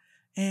movie.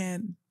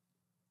 And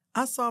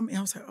I saw me,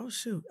 I was like, oh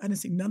shoot. I didn't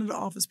see none of the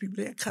office people.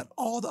 They had cut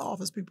all the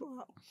office people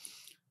out.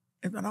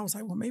 And I was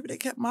like, well, maybe they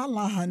kept my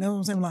line. That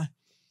was the same line.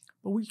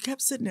 But we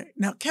kept sitting there.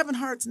 Now, Kevin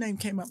Hart's name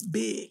came up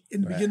big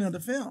in the beginning of the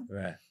film.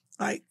 Right.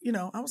 Like,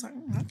 I was like,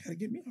 I got to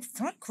give me a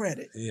front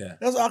credit. Yeah.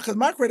 That's all, because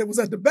my credit was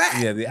at the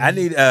back. Yeah, I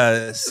need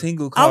a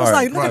single card. I was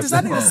like, look at this,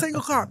 I need a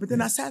single card. But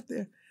then I sat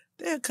there.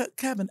 They had cut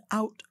Kevin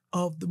out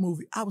of the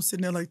movie. I was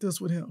sitting there like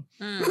this with him.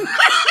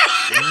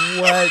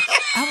 What?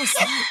 I was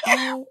like,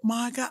 oh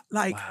my God.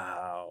 Like,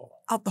 wow.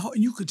 Out the whole,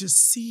 you could just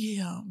see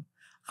him.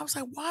 I was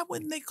like, why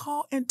wouldn't they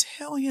call and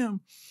tell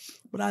him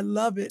But I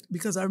love it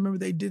because I remember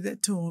they did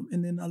that to him,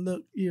 and then I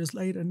look years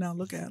later. Now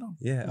look at him.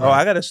 Yeah. Oh,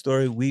 I got a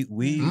story.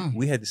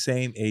 We had the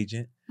same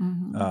agent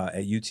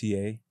at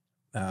UTA,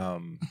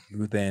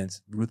 Ruth Ann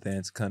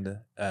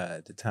Secunda.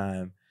 At the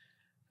time,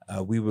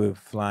 we were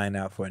flying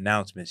out for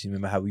announcements. You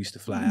remember how we used to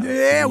fly out?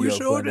 Yeah, we for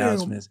sure did.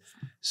 announcements.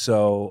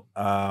 So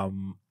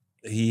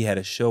he had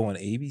a show on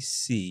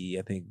ABC.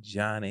 I think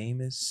John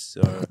Amos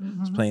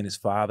was playing his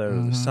father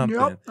or something.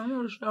 Yep, I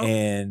know the show.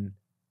 And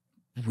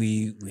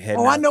we had.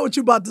 I know what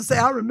you're about to say.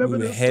 I remember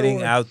we were this heading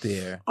story. out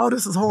there. Oh,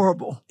 this is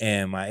horrible.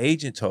 And my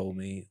agent told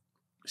me,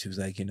 she was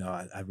like,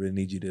 I really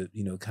need you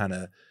to, kind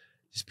of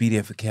just be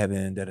there for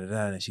Kevin,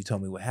 da-da-da. And she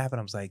told me what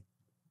happened. I was like,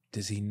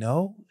 does he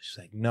know? She's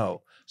like,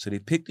 no. So they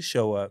picked the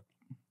show up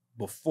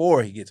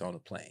before he gets on the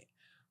plane.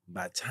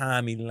 By the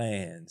time he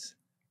lands,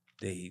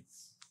 they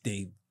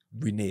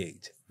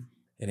reneged.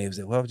 And they was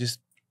like, well,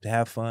 just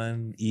have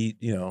fun, eat,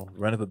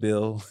 run up a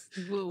bill.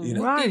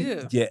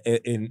 Right. Yeah,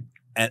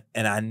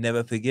 and I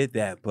never forget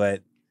that.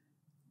 But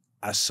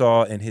I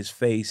saw in his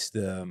face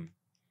the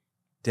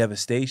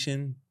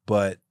devastation,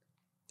 but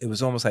it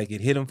was almost like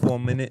it hit him for a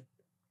minute,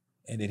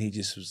 and then he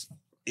just was.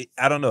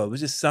 I don't know. It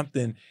was just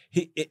something.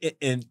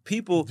 And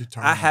people.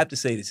 I have to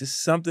say this. It's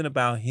something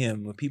about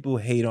him when people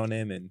hate on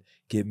him and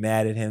get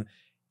mad at him.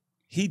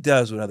 He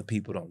does what other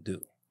people don't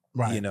do.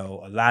 Right.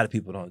 A lot of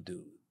people don't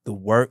do the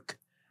work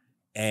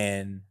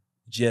and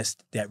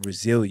just that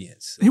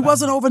resilience. He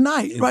wasn't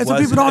overnight, right? So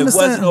people don't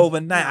understand. It wasn't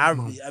overnight. I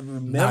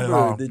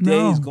remember the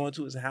days going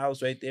to his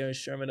house right there in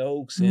Sherman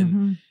Oaks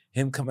and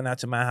him coming out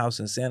to my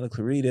house in Santa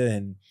Clarita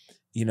and,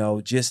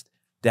 just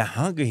that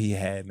hunger he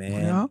had, man.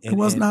 Yeah, it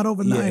was not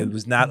overnight. Yeah, it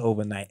was not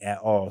overnight at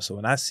all. So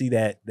when I see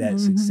that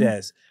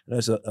success,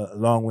 it's a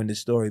long-winded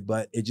story,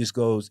 but it just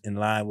goes in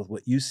line with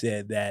what you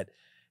said, that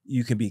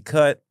you can be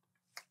cut.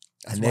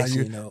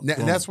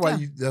 That's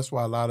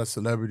why a lot of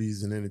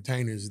celebrities and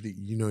entertainers,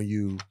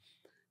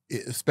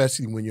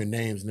 especially when your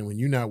names, and then when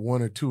you're not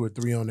 1 or 2 or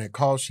 3 on that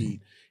call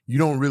sheet, you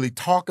don't really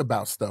talk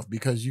about stuff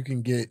because you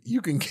can get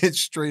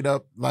straight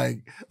up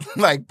like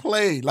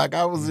played. Like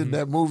I was in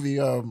that movie.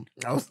 I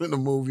was in a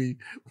movie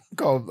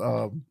called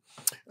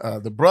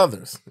The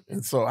Brothers,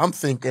 and so I'm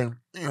thinking,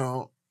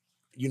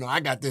 I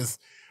got this.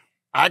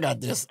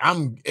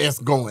 It's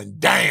going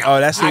down. Oh,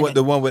 that's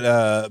the one with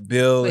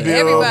Bill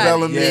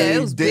Bellamy, it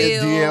was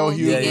D.L.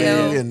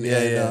 Hughley, and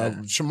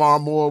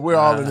Shamar Moore. We're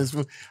all in this.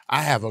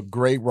 I have a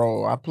great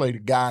role. I play the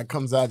guy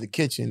comes out of the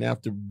kitchen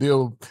after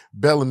Bill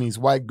Bellamy's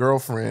white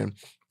girlfriend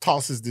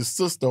tosses this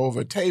sister over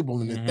a table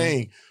in the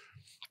thing,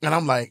 and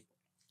I'm like,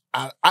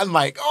 I'm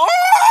like, oh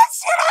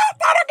shit! I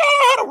thought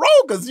I had a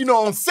role because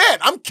on set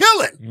I'm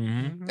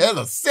killing.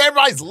 There's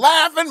everybody's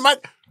laughing.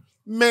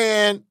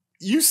 Man,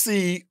 you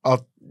see a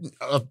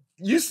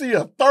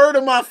third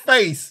of my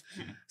face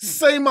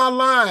say my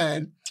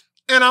line,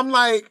 and I'm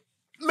like,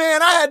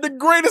 man, I had the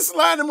greatest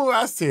line in the movie.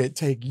 I said,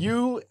 take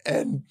you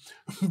and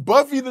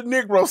Buffy the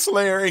Negro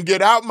Slayer and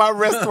get out my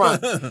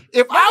restaurant.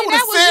 If I would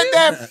have said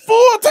that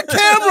full to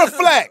camera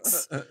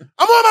flex,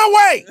 I'm on my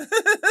way.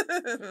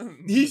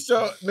 He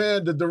showed,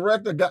 man, the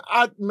director got,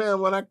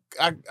 when I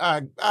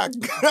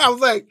was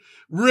like,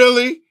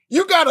 really?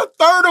 You got a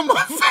third of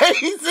my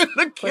face in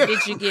the camera. But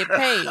did you get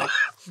paid?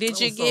 Did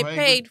you get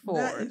paid for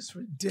it? That is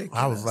ridiculous.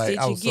 I was like,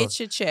 did you get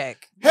your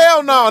check?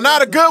 Hell no,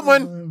 not a good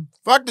one.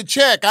 Fuck the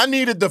check. I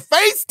needed the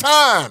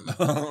FaceTime.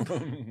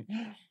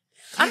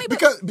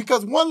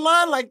 Because one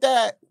line like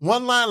that,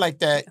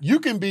 you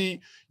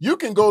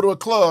can go to a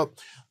club.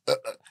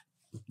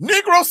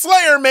 Negro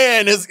Slayer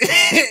man is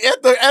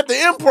at the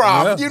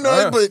improv,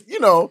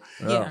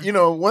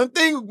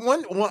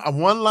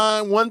 one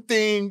line, one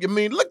thing. I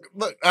mean, look.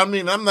 I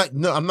mean, I'm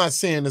not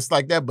saying it's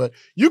like that, but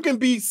you can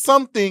be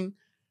something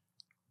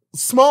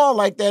small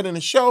like that in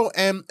a show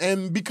and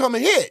become a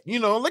hit.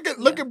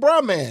 Look at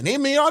Bra Man. I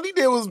mean, all he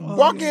did was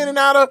walk in and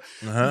out of,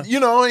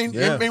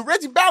 and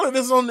Reggie Ballard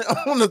is on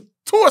the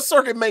tour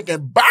circuit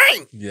making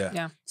bang.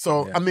 Yeah.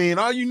 So I mean,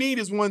 all you need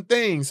is one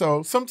thing.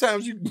 So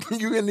sometimes you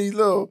in these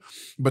little,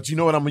 but you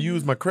know what? I'm gonna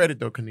use my credit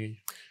though, Kennelia.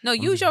 No,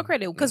 use your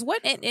credit. Because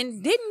what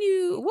didn't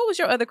you? What was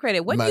your other credit?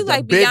 Wasn't you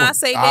like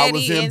Beyonce Daddy? I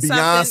was in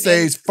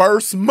Beyonce's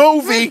first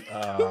movie.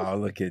 Oh,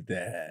 look at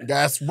that.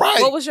 That's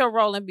right. What was your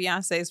role in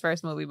Beyonce's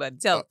first movie, buddy?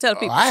 Tell the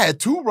people. I had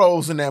 2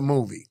 roles in that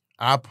movie.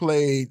 I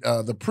played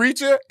the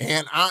preacher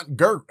and Aunt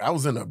Gert.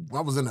 Don't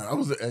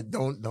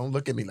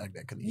look at me like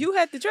that, Kennelia. You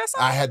had the dress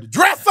on? I had the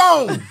dress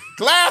on,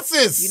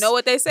 glasses. You know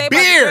what they say about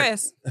beard. the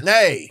dress?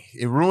 Hey,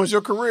 it ruins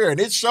your career, and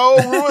it sure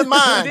ruined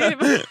mine.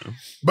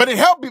 But it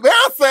helped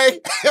Beyonce.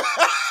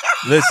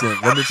 Listen,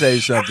 let me tell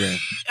you something.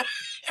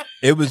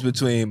 It was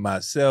between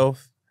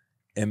myself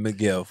and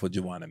Miguel for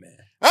Joanna Man.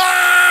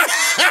 I'm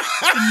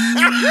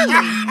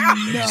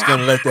just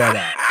gonna let that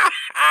out.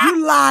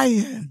 You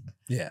lying.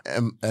 Yeah.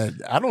 And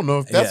I don't know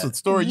if that's a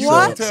story you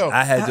What? don't tell.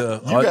 I had to.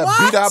 You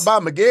got beat out by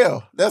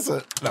Miguel. That's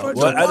a no.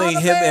 Well, I think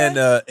him and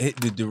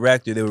the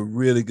director, they were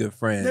really good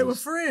friends. They were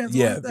friends.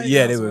 Yeah, weren't they?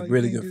 yeah, they That's were why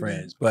really you good can't do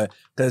friends. But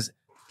because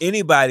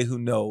anybody who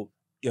know,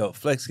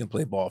 Flex can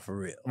play ball for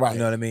real. Right. You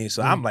know what I mean?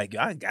 So I'm like,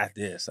 I got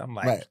this. I'm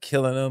like Right.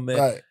 killing them. And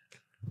Right.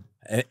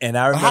 And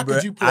I remember how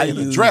could you play in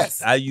a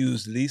dress? I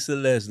used Lisa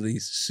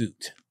Leslie's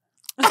suit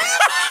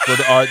for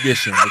the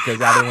audition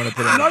because I didn't want to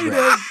put on a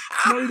dress.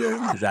 No, you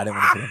didn't. Because I didn't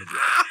want to put on a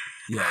dress.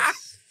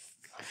 Yes.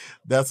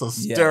 That's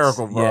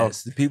hysterical, bro.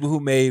 Yes. The people who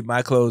made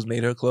my clothes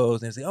made her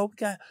clothes and say, "Oh,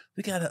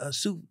 we got a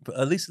suit for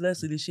Lisa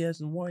Leslie that she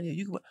hasn't worn yet.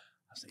 You can." I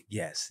was like,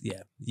 "Yes,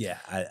 yeah."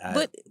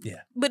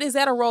 But is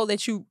that a role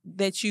that you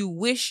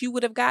wish you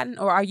would have gotten,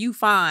 or are you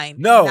fine?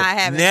 No. Not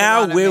having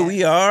Now Savannah where Matt?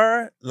 we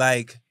are,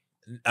 like,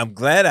 I'm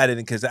glad I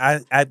didn't because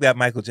I got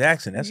Michael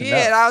Jackson. That's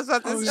enough. I was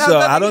about to say. So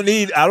I don't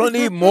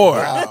need more.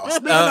 Wow.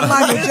 Speaking of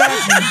Michael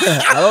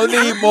Jackson, I don't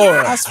need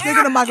more.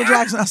 Speaking of Michael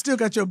Jackson, I still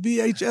got your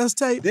VHS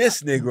tape.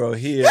 This Negro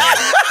here.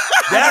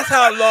 That's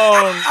how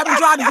long. I've been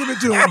trying to give it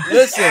to him.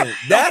 Listen,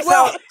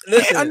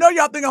 listen. I know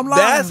y'all think I'm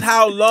lying. That's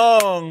how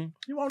long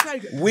You won't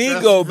take it. we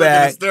go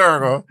back.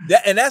 Hysterical.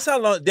 And that's how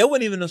long. There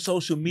wasn't even a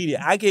social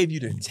media. I gave you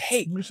the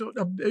tape We showed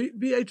a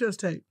VHS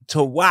tape.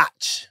 to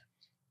watch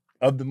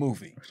of the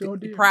movie. Sure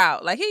did.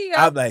 Proud. Like, here you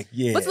go. I'm like,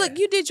 yeah. But look,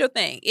 you did your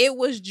thing. It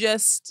was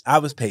just, I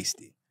was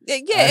pasty.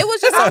 it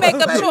was just some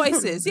makeup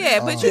choices.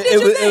 Yeah, but you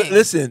did your thing.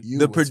 Listen, You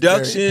the was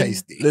production. very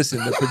pasty.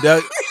 Listen, the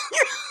production.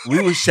 We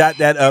was shot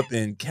that up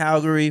in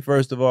Calgary.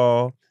 First of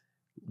all,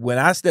 when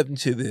I stepped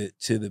into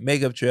the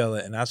makeup trailer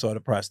and I saw the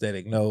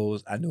prosthetic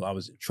nose, I knew I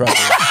was in trouble.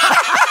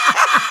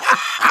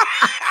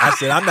 I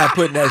said, I'm not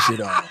putting that shit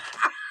on.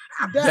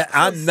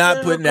 I'm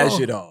not putting that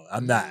shit on.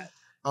 I'm not.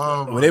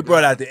 When they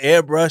brought out the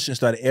airbrush and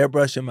started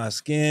airbrushing my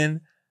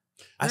skin,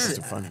 I said,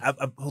 I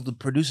pulled the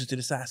producers to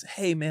the side. I said,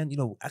 hey, man, I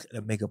got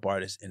a makeup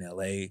artist in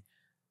L.A.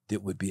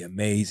 that would be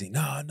amazing.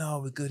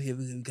 No, we're good here.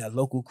 We got a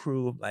local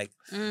crew. I'm like,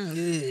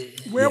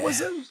 Where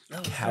was it?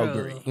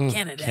 Calgary.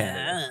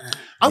 Canada.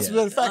 As a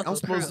matter of fact, I'm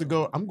supposed to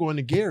go. I'm going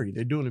to Gary.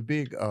 They're doing a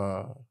big.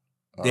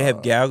 They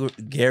have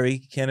Gary,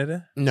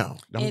 Canada? No,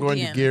 I'm going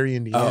to Gary,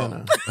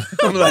 Indiana.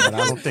 I'm like, but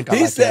I don't think I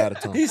like your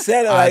attitude. He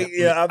said it like,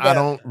 yeah, I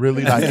don't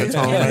really like your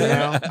tone right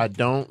now. I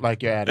don't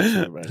like your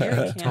attitude right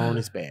now. Your tone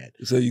is bad.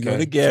 So you go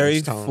to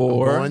Gary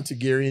for? I'm going to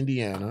Gary,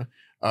 Indiana.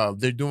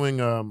 They're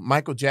doing a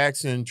Michael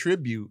Jackson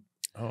tribute.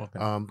 Oh,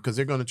 okay. Because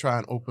they're going to try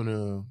and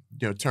open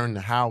turn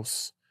the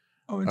house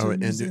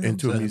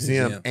into a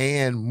museum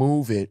and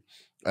move it.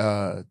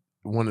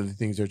 One of the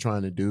things they're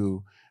trying to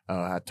do,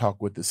 I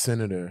talked with the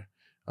senator,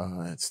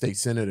 state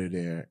senator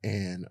there,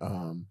 and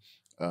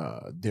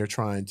they're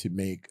trying to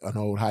make an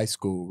old high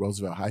school,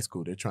 Roosevelt High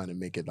School. They're trying to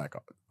make it like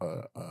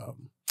a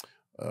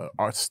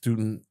art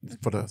student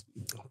for the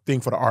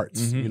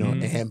arts,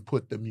 and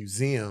put the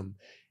museum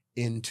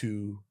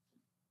into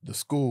the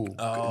school,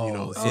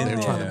 so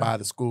they're trying to buy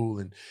the school,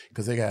 and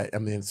because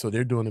so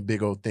they're doing a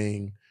big old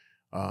thing,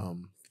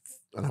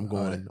 and I'm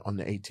going on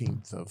the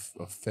 18th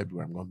of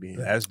February. I'm going to be in.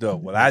 That's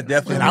dope. Well, I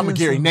definitely. And I'm a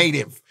Gary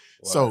native,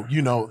 so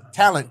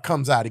talent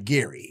comes out of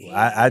Gary. Well,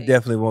 I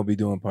definitely won't be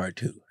doing part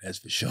 2. That's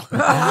for sure.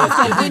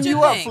 When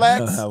you up,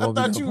 Flex? I I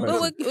thought you. But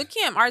with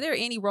Kym, are there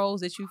any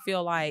roles that you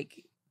feel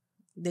like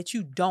that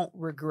you don't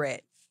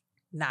regret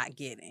not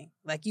getting?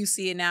 Like you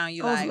see it now and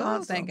you're like,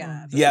 oh, thank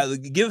God. Yeah,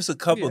 give us a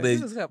couple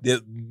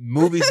that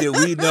movies that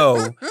we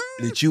know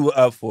that you were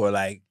up for,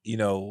 like,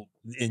 and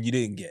you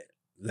didn't get.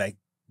 Like,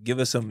 give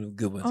us some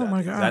good ones. Oh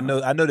my God.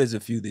 I know there's a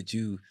few that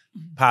you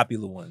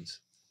popular ones.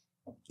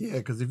 Yeah,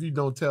 because if you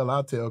don't tell,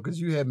 I'll tell. Because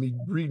you had me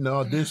reading the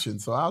audition,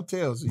 so I'll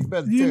tell. So you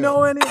better tell. You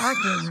know any? I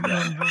can't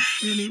remember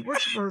any.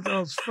 Which first I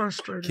was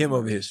frustrated. Kym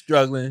over here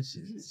struggling.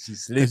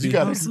 She's sleepy.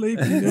 I'm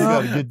sleepy.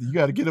 You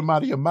got to get them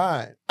out of your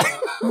mind.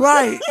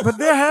 Right, but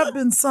there have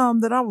been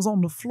some that I was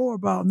on the floor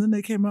about, and then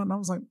they came out, and I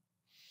was like,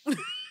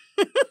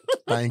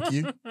 "Thank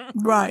you."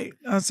 Right,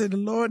 I said, "The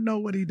Lord know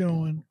what He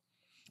doing."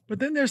 But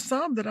then there's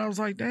some that I was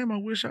like, "Damn, I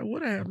wish I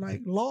would have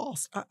like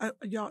lost."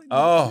 Y'all,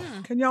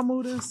 can y'all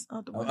move this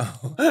out the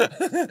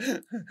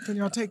way? Can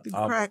y'all take the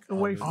crack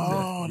away from me?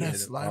 Oh,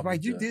 that's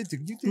right. You did tell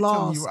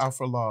me you were out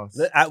for loss.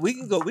 We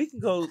can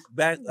go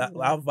back.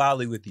 I'll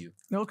volley with you.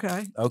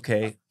 Okay.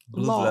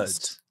 Blue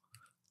Bloods.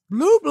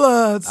 Blue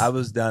Bloods. I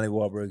was Donnie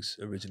Wahlberg's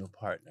original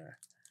partner.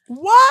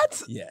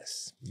 What?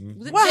 Yes.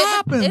 What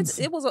happened?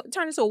 It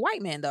turned into a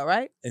white man though,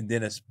 right? And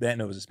then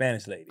it was a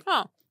Spanish lady.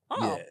 Huh.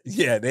 Oh.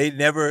 Yeah.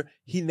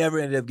 He never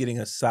ended up getting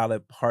a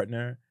solid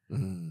partner.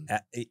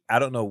 I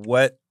don't know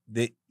what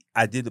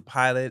I did the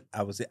pilot.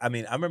 I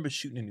remember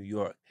shooting in New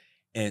York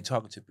and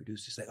talking to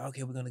producers like,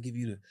 okay, we're gonna give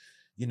you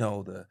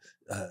the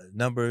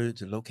number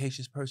to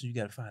locations person. You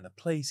got to find a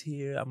place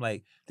here. I'm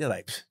like, they're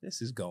like,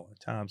 this is going.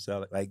 Tom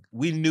Selleck. Like,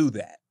 we knew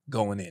that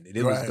going in.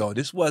 It was going.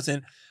 This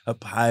wasn't a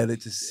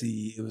pilot to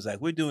see. It was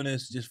like, we're doing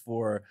this just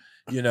for,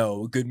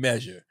 good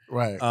measure.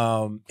 Right. And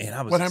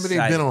I was What, how many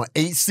they've been on?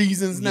 8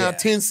 seasons now? Yeah,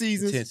 10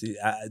 seasons? 10 seasons.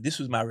 This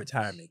was my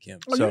retirement,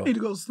 Kym. Oh, you need to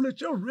go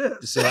slit your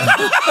wrist. So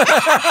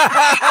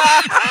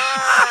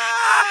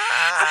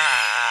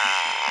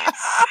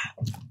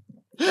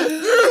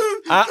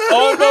I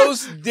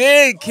almost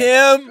did,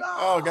 Kym.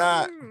 Oh,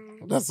 God.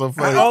 That's so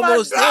funny. I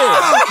almost did.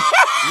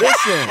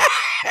 Listen,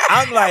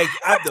 I'm like,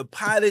 I'm the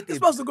pilot. It's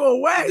supposed to go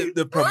away.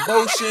 The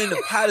promotion,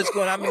 the pilot's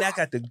going. I mean, I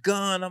got the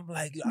gun. I'm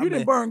like, you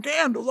didn't burn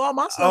candles. All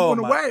my stuff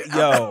went away.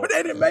 Yo,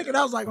 they didn't make it.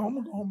 I was like, oh,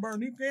 I'm gonna burn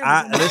these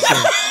candles.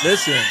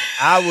 Listen.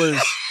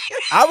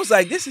 I was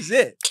like, this is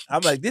it.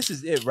 I'm like, this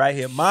is it right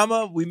here,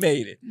 Mama. We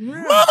made it.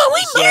 Yeah. Mama,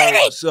 we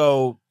made it.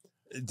 So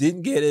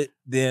didn't get it.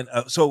 Then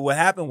so what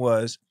happened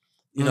was,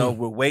 you know,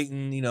 we're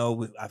waiting. You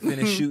know, I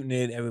finished shooting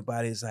it.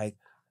 Everybody's like,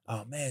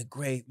 oh man,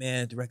 great,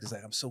 man. Director's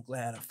like, I'm so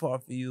glad I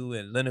fought for you.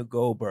 And Leonard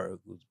Goldberg,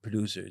 was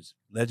producers,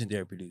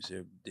 legendary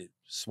producer, did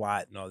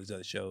SWAT and all these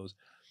other shows.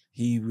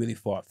 He really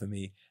fought for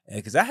me. And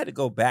because I had to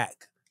go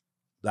back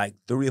like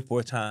 3 or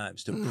 4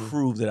 times to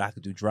prove that I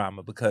could do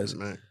drama because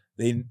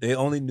they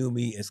only knew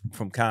me as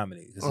from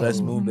comedy. Because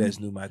Les Moonves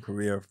knew my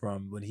career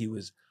from when he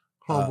was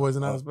Homeboys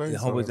in Outer Space.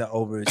 Homeboys Not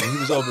Over. He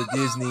was over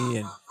Disney,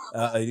 and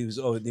he was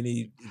over. Then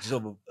he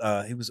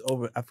was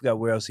over. I forgot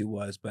where else he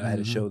was, but I had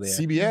a show there.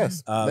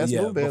 CBS.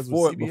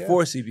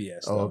 Before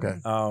CBS. Oh, okay.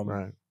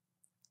 Right.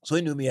 So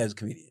he knew me as a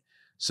comedian.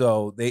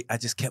 So I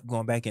just kept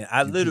going back in.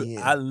 I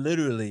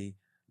literally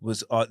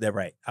was that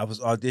right. I was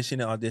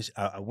auditioning.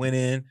 I went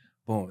in.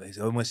 Boom. They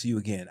said, "I want to see you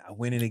again." I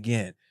went in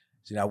again.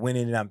 So I went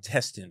in and I'm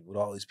testing with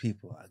all these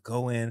people. I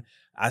go in.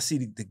 I see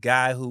the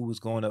guy who was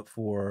going up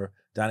for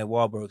Donnie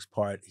Wahlberg's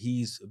part.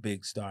 He's a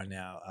big star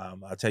now.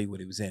 I'll tell you what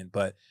he was in,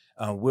 but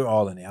we're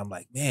all in there. I'm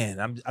like,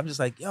 man, I'm just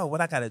like, yo, what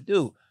I gotta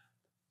do?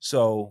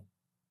 So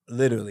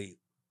literally,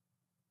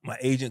 my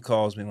agent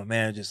calls me. My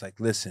manager's like,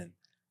 listen,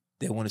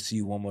 they want to see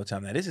you one more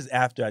time. Now this is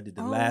after I did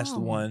the last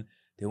one.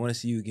 They want to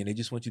see you again. They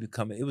just want you to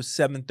come in. It was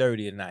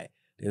 7:30 at night.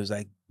 It was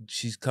like,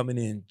 she's coming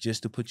in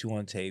just to put you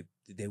on tape.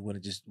 They want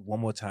to just one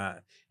more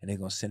time, and they're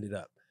gonna send it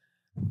up.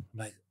 I'm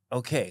like,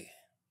 okay.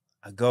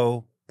 I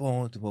go,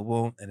 boom, boom,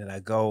 boom, and then I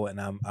go, and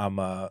I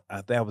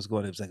think I was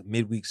going. It was like a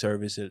midweek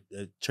service at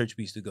a church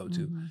we used to go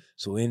to.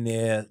 So in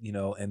there, you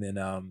know, and then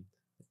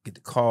get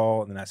the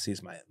call, and then I see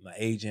it's my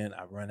agent.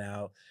 I run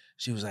out.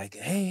 She was like,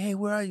 hey,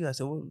 where are you? I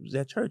said, well, it was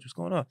at church. What's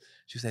going on?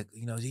 She was like,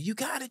 you know, you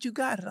got it.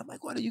 I'm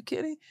like, what, are you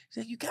kidding?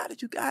 She's like, you got it.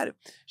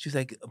 She was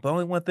like, but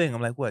only one thing.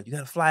 I'm like, what? You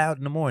got to fly out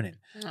in the morning.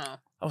 Oh.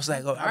 I was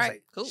like,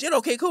 cool. Shit,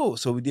 okay, cool.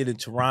 So we did it in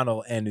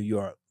Toronto and New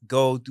York.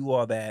 Go do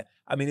all that.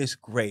 I mean, it's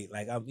great.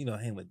 Like, I'm,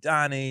 hanging with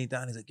Donnie.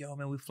 Donnie's like, yo,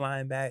 man, we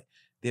flying back.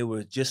 They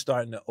were just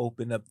starting to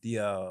open up the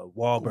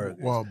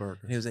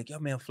Wahlburgers. And he was like, yo,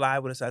 man, fly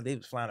with us. They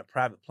was flying a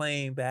private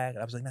plane back.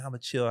 And I was like, nah, I'm going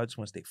to chill. I just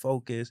want to stay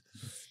focused.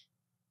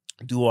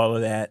 Do all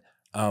of that.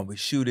 We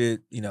shoot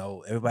it,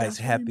 everybody's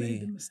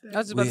happy. I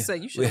was about to say,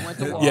 you should have went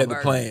to Wahlburgers. Yeah, the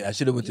plane. I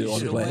should have went to the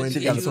plane.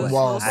 Should have got some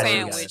Wahlburgers.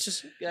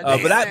 Sandwich.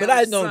 But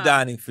I'd known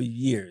Donnie for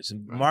years.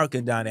 Mark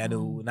and Donnie, I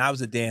knew when I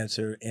was a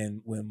dancer,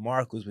 and when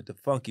Mark was with the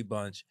Funky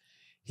Bunch,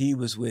 he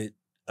was with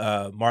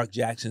Mark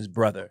Jackson's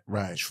brother,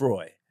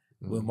 Troy,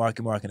 with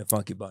Marky Mark and the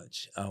Funky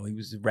Bunch. He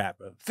was a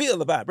rapper. Feel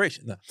the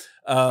vibration.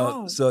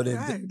 No. So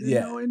then,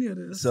 didn't know any of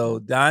this. So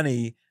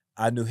Donnie,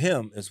 I knew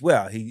him as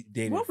well. He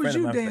dated. What was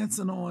you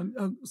dancing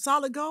on?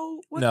 Solid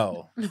Gold? What?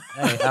 No,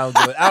 I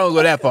don't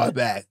go that far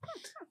back.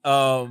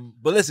 But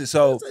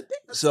listen,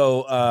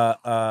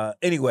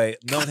 anyway,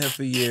 known him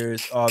for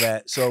years, all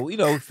that. So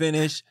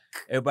finish.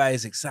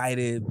 Everybody's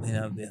excited. We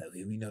know,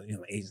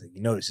 agents like,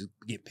 this is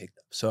getting picked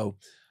up. So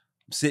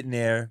I'm sitting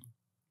there,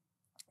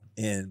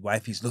 and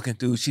wifey's looking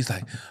through. She's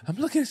like, I'm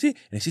looking to see,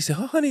 and she said,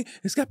 "Oh, honey,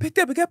 it got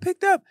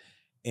picked up."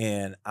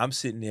 And I'm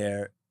sitting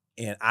there,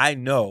 and I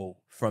know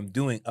from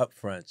doing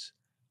upfronts,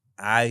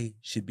 I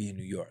should be in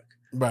New York.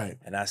 Right.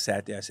 And I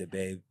sat there, I said,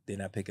 babe, they're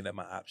not picking up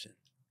my option.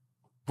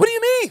 What do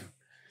you mean?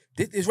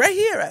 It's right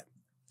here.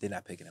 They're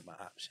not picking up my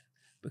option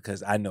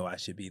because I know I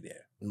should be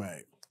there.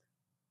 Right.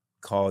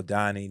 Called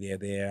Donnie, they're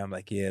there. I'm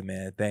like, yeah,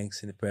 man,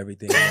 thanks for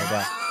everything.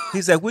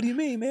 He's like, what do you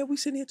mean, man? We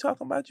sitting here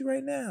talking about you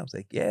right now. I was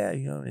like, yeah,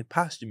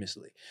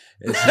 posthumously.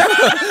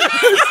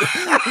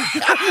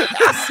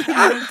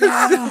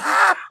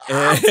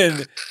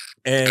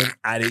 And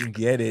I didn't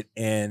get it,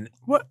 and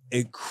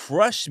it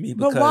crushed me.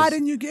 Because but why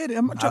didn't you get it?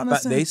 I'm trying to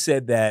say. They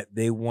said that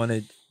they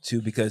wanted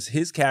to, because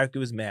his character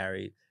was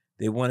married,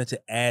 they wanted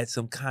to add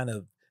some kind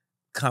of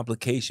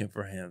complication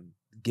for him,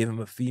 give him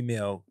a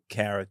female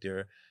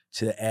character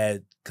to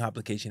add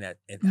complication at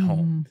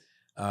home.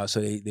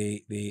 So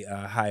they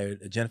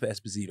hired Jennifer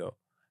Esposito.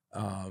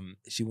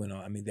 She went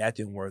on. I mean, that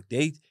didn't work.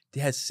 They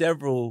had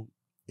several,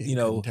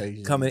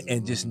 coming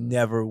and just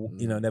never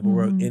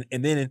worked.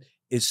 And then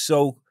it's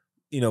so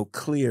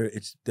clear.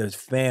 It's there's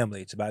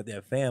family. It's about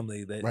their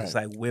family. That It's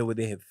like, where would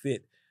they have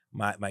fit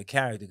my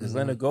character? Because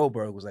Leonard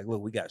Goldberg was like,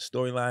 look, we got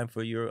storyline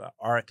for your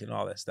arc and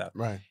all that stuff.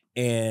 Right.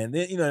 And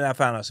then and I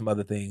found out some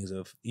other things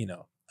of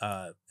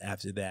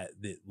after that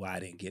why I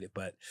didn't get it,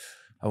 but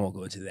I won't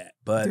go into that.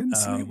 But didn't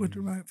sleep with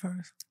the right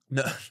person.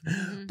 No,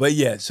 but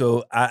yeah.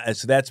 So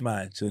so that's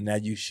mine. So now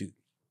you shoot.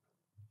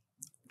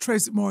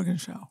 Tracy Morgan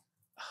Show.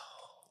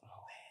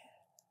 Oh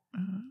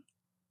man.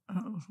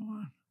 That was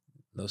one.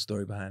 No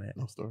story behind that.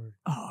 No story.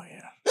 Oh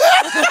yeah.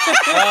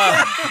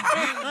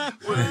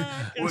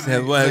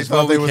 They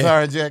thought they was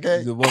hiring Jack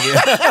A.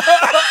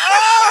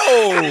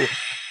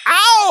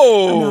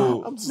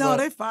 Oh, no,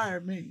 they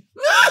fired me.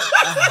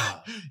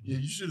 Yeah,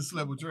 you should have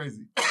slept with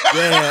Tracy.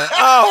 yeah.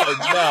 Oh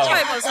Nobody no.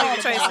 want to sleep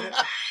with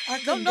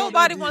Tracy. Don't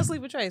nobody want to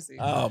sleep with Tracy.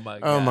 Oh my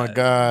god. Oh my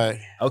God.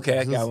 Okay,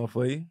 I got one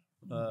for you.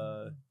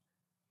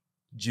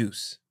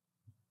 Juice.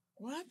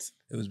 What?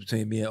 It was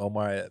between me and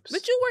Omar Epps.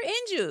 But you were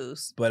in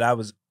Juice. But I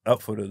was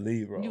up for the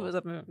lead role. You was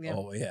up in, yeah.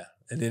 Oh yeah.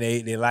 And then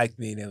they liked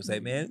me and they was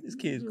like, man, this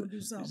kid, Do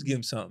just something. give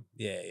him something.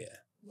 Yeah.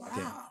 Wow.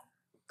 Yeah.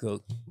 Go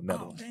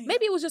another Oh, one. damn.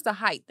 Maybe it was just a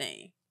height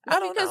thing. I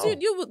don't because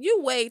know.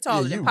 you way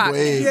taller Yeah, than you Pac.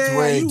 way, Yeah,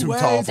 way you too way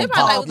tall They for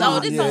probably Pac. like, oh,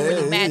 this don't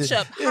really match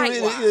up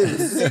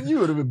height-wise. You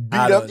would have been beat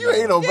I up. don't You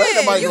ain't no know.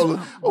 nobody Yeah,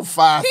 gonna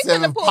 5'7" He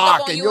couldn't pull up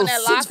Pac on and you your in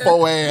that 6'4"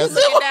 locker. ass. You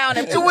looking down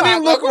at It wouldn't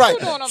even Tupac, look like, what you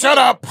doing right. over Shut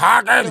there? up,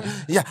 Pac.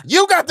 Yeah,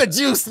 you got the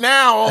juice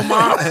now,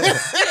 Omar. Yeah,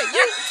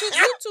 you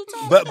too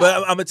tall. But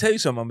I'm gonna tell you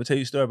something. I'm gonna tell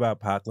you a story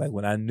about Pac. Like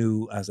when I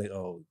knew, I was like,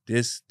 oh,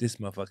 this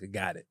motherfucker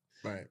got it.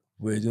 Right.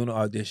 We were doing an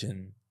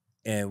audition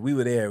and we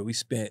were there. We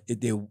spent it.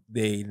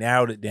 They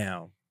narrowed it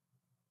down.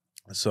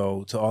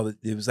 So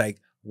it was like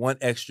one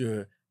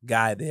extra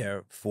guy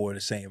there for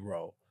the same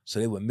role. So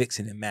they were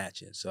mixing and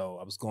matching. So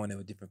I was going in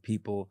with different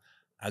people.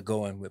 I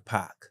go in with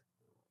Pac.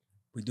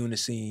 We're doing the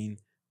scene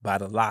by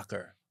the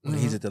locker. When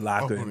he's at the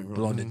locker and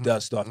blowing the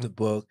dust off the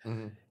book.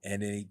 And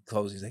then he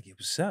closes, he's like, hey,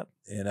 what's up?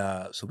 And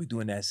so we're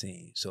doing that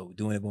scene. So we're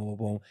doing it, boom, boom,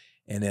 boom.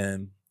 And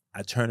then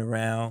I turn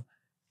around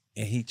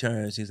and he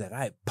turns, he's like, all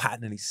right,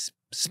 partner, and he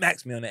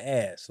smacks me on the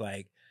ass,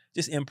 like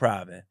just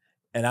improvising.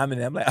 And I'm in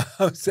there,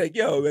 I was like,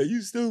 yo, man,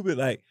 you stupid.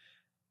 Like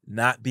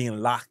not being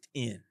locked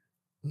in.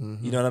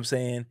 You know what I'm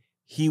saying?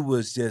 He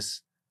was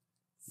just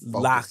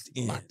locked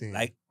in,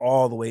 like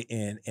all the way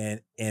in.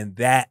 And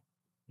that,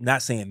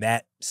 not saying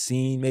that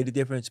scene made a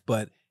difference,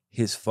 but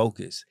his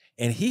focus.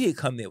 And he had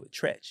come there with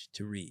Tretch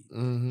to read.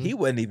 He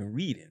wasn't even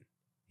reading.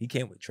 He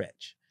came with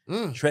Tretch.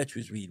 Tretch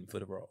was reading for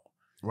the role.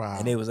 Wow.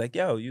 And they was like,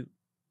 yo, you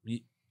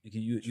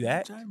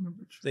act? I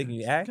remember. Say, can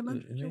you act? Can I,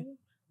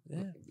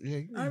 Yeah.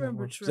 I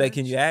remember. Say,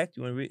 can you act?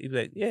 You want to read? He was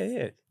like,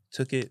 yeah.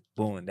 Took it,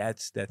 boom.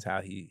 That's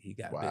how he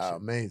got wow, Bishop.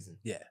 amazing.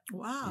 Yeah.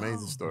 Wow.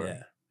 Amazing story.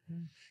 Yeah.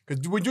 Cause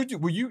were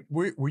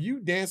you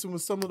dancing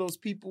with some of those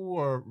people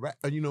or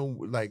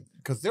like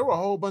because there were a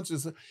whole bunch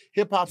of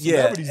hip hop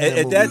celebrities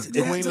in that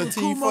movie. Queen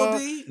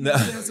Latifah. No.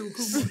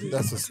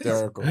 That's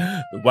hysterical.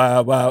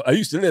 Wow. I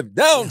used to live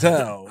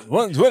downtown,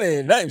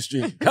 129th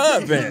Street,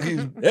 Convent.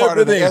 He's part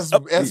of the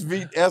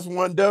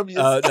S1W.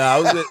 No, I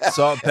was with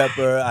Salt and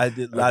Pepper. I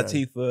did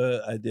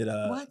Latifah. I did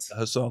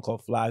her song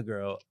called Fly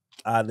Girl.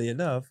 Oddly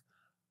enough,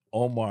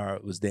 Omar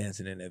was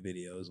dancing in that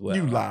video as well.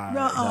 You lied.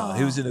 No,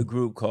 he was in a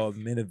group called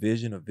Men of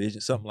Vision or Vision,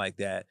 something like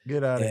that.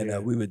 Get out of here.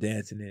 And we were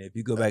dancing in it. If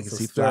you go back and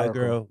see Fly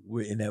Girl,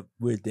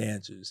 we're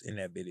dancers in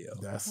that video.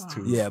 That's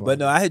too funny. But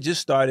no, I had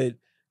just started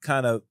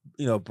kind of,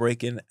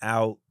 breaking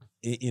out,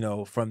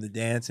 from the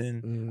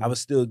dancing. I would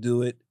still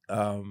do it.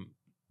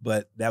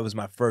 But that was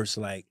my first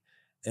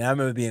and I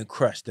remember being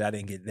crushed that I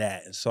didn't get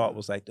that. And Salt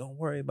was like, don't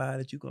worry about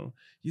it. You're gonna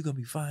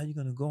be fine. You're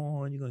gonna go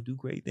on. You're gonna do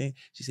great things.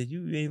 She said,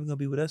 you ain't even gonna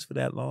be with us for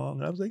that long.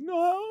 And I was like, no,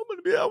 I'm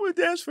gonna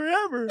dance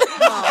forever.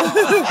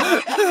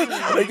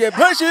 I'm gonna get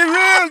punchy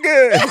real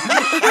good.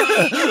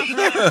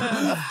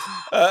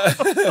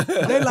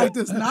 They like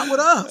this, not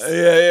with us.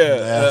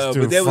 Yeah.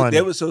 But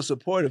they were so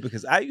supportive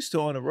because I used to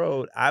on the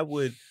road,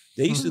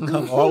 they used to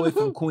come all the way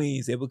from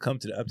Queens. They would come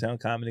to the Uptown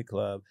Comedy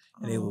Club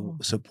and they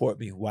would support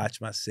me,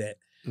 watch my set.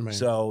 Man.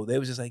 So they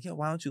was just like, yo,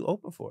 why don't you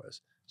open for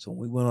us? So when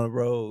we went on the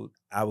road,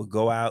 I would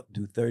go out,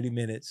 do 30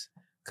 minutes,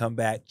 come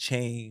back,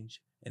 change,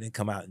 and then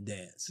come out and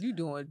dance. You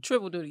doing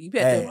triple duty. You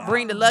had to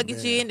bring the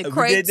luggage in, the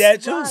crates, we did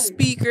that too.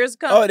 Speakers.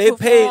 They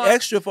paid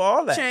extra for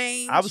all that.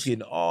 Change. I was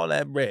getting all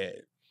that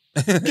bread.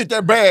 Get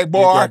that bread,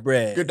 boy. Get that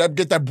bread.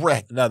 Get that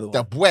bread. Another one.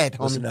 The bread.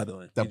 What's another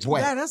one? The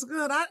bread. Yeah, that's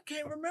good. I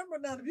can't remember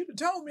now. If you'd have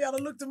told me, I'd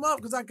have looked them up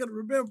because I could have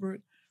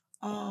remembered.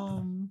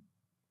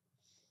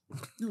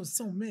 There was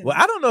so many. Well,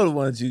 I don't know the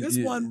ones This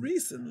one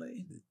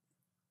recently.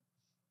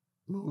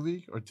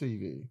 Movie or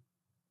TV?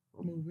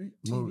 Movie.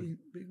 TV,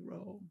 big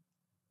role.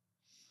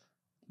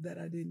 That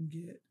I didn't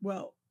get.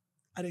 Well,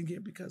 I didn't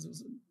get because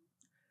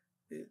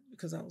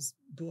because I was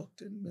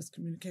booked and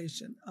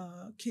miscommunication.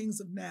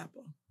 Kings of Napa.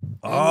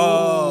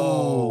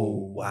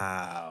 Oh,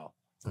 wow.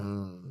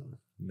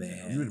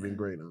 Man. You would have been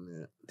great on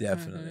that.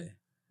 Definitely.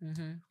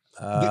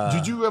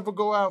 Did you ever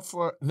go out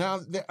for,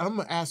 now I'm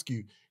going to ask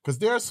you, because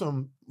there are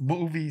some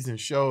movies and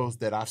shows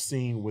that I've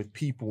seen with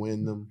people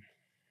in them,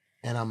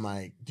 and I'm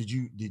like, do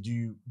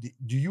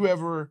you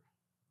ever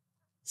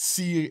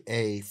see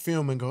a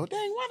film and go, dang,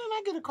 why didn't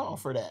I get a call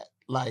for that?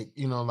 Listen,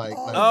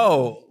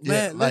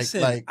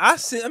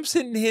 I'm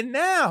sitting here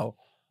now.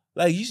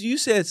 Like you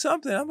said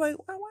something. I'm like,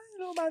 why you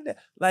know about that?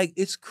 Like,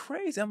 it's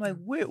crazy. I'm like,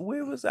 where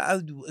was I?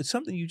 It's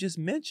something you just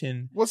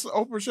mentioned. What's the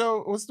Oprah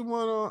show? What's the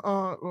one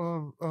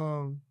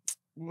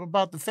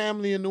about the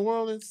family in New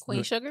Orleans?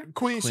 Queen Sugar?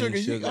 Queen Sugar.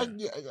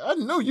 I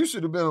know you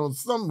should have been on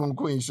something on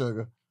Queen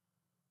Sugar.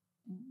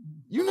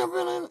 You never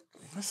been in it?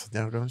 That's a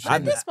damn shame.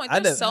 At this point,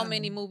 there's so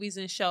many movies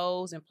and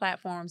shows and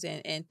platforms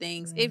and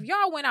things. If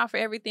y'all went out for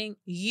everything,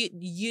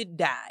 you'd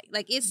die.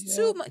 Like it's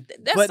too much.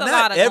 That's a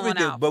lot of going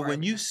out. But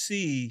when you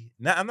see,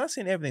 I'm not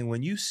saying everything.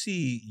 When you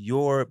see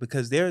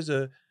because there's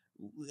a,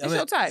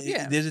 your type.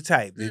 Yeah, there's a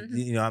type.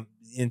 You know, I'm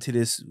into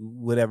this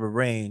whatever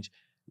range.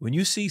 When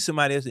you see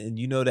somebody else and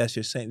you know that's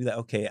your same, you're like,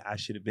 okay, I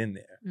should have been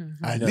there.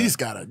 I at least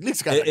got a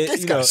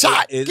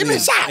shot. Give me a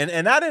shot.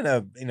 And not in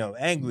a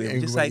angry.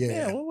 Just like,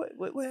 man,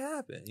 what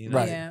happened? You know?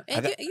 Right. Yeah.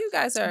 And you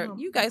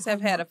guys have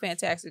had a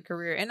fantastic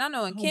career. And I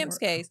know in Kym's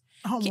case,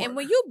 Kym,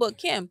 when you book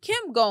Kym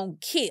gonna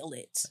kill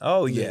it.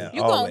 Oh yeah,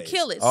 you gonna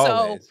kill it.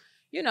 Always.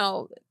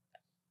 So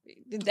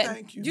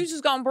that you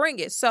just gonna bring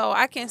it. So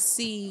I can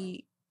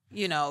see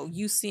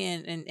you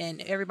seeing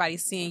and everybody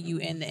seeing you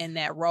in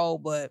that role,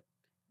 but.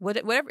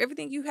 Whatever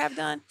everything you have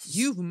done,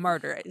 you've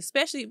murdered.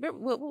 Especially what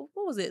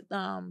was it?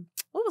 What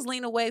was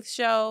Lena Waithe's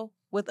show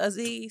with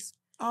Aziz?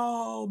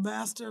 Oh,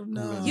 Master of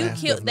None. You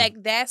killed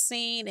that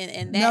scene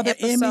and that another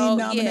episode. Emmy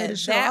nominated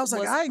show. I was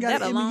like, I ain't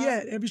got an Emmy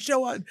yet. Every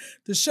show,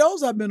 the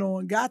shows I've been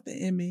on got the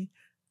Emmy.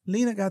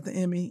 Lena got the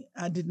Emmy.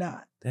 I did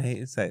not. Dang,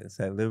 it's like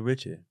Little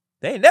Richard.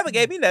 They ain't never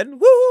gave me nothing.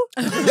 Woo!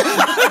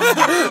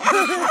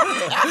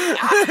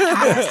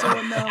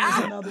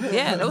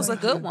 Yeah, that was a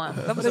good one.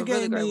 That was a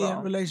really great role.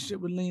 A relationship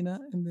with Lena,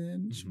 and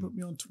then she put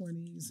me on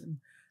 20s, and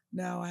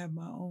now I have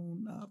my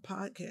own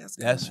podcast.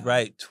 That's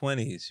right,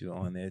 20s. You're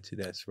on there too.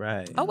 That's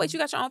right. Oh wait, you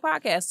got your own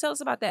podcast. Tell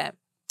us about that.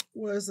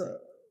 Well,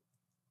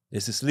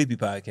 it's a sleepy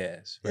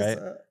podcast, right?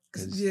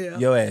 Yeah,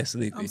 your ass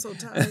sleepy. I'm so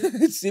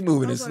tired. She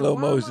moving in slow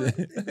motion.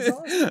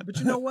 But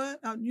you know what?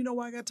 You know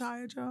why I got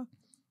tired, y'all?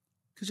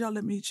 Because y'all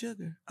let me eat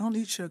sugar. I don't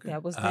eat sugar.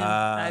 That was them.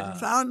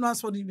 So I'm not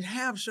supposed to even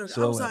have sugar.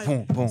 So, I was like,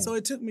 boom, boom. So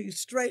it took me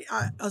straight.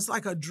 It's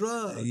like a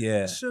drug.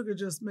 Yeah. Sugar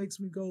just makes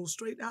me go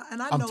straight out. And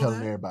I'm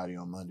telling everybody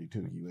on Monday,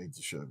 too, you ate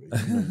the sugar.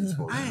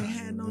 I ain't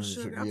had no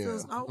sugar. I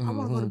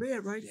want to go to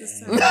bed right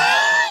this second.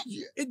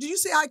 Do you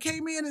see I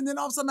came in and then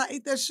all of a sudden I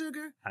ate that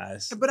sugar?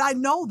 But I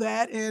know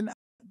that.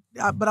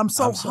 But I'm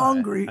so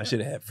hungry. I should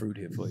have had fruit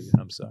here for you.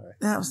 I'm sorry.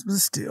 That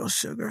was still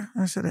sugar.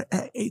 I should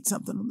have ate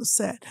something on the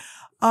set.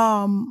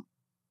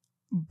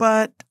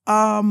 But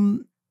what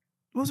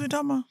was we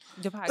talking about?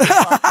 The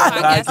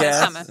podcast is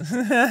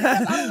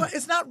coming.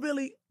 It's not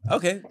really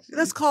okay.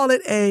 Let's call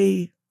it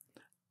a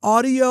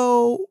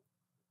audio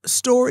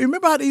story.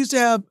 Remember how they used to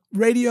have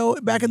radio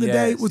back in the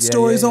day with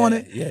stories on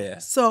it? Yeah.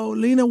 So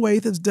Lena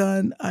Waithe has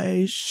done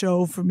a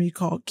show for me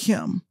called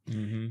Kym,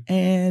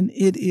 and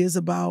it is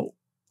about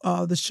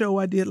the show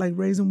I did, like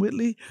Raising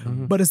Whitley,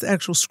 but it's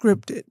actual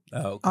scripted.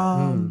 Oh,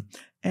 okay.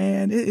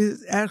 And it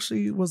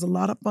actually was a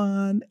lot of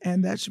fun,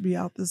 and that should be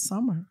out this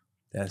summer.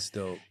 That's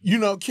dope.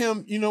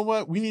 Kym, you know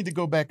what? We need to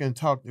go back and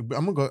talk.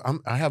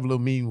 I have a little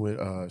meeting with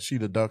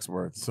Sheila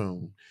Ducksworth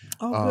soon.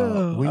 Oh,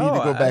 good. We need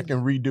to go back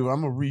and redo. I'm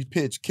going to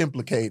re-pitch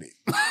Kymplicated.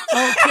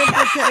 Oh,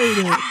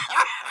 Kymplicated.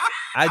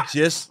 I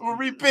just we'll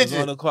re-pitch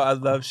it. I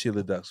love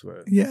Sheila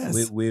Ducksworth. Yes.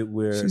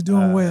 She's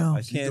doing well.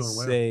 I can't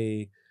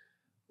say...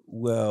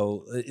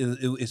 Well,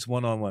 it's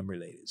one-on-one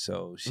related,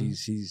 so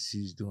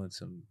she's doing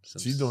some.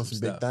 She's doing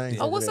some big things.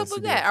 Oh, what's up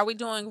with that? Are we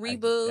doing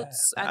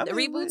reboots?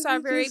 Reboots are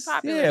very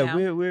popular now.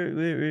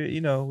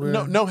 We're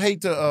no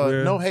hate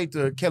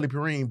to Kelly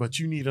Perrine, but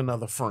you need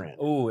another friend.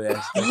 Oh,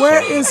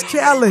 where is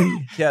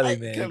Kelly? Kelly,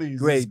 man, Kelly's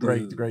great.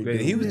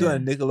 He was doing a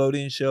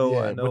Nickelodeon show.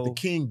 I know with the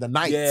King, the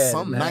Knights,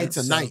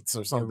 Nights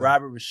or something. And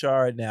Robert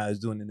Richard now is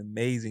doing an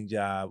amazing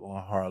job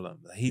on Harlem.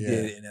 He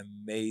did an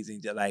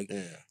amazing job. Like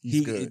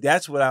he's good.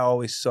 That's what I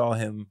always saw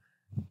him,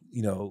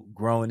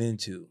 growing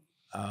into.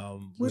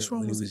 Which one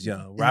when was he was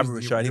young? Robert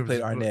Richard. He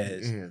played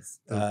Arnez.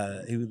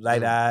 He was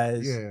Light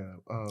Eyes.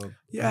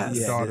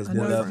 Yes. I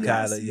love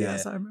Kyla.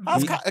 Yes, I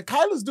remember.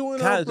 Kyla's doing.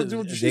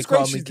 They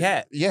call me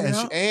Cat.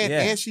 Yeah,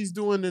 and she's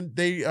doing. And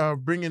they are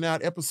bringing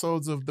out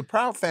episodes of the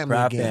Proud Family.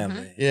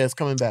 Family. Yeah, it's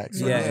coming back.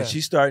 So, and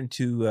she's starting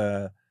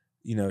to,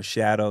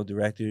 shadow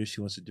directors.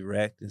 She wants to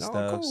direct and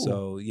stuff. Cool.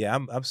 So yeah,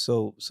 I'm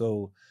so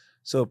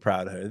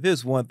proud of her. If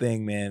there's one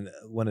thing, man,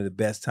 one of the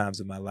best times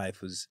of my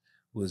life was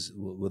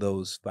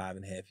those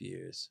 5.5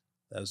 years.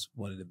 That was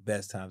one of the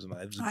best times of my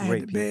life. It was I great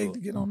had to beg to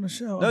get on the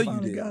show. No, I you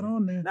finally didn't. got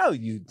on there. No,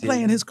 you didn't.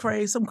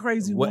 Playing some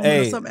crazy woman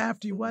or something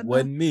after you.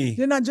 Wasn't me.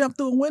 Didn't I jump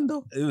through a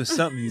window? It was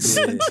something you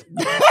did.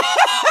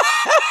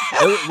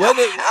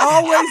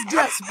 Always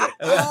desperate.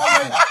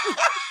 Always.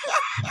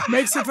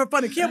 Makes it for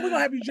funny. Kym, we're going to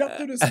have you jump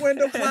through this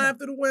window, climb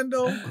through the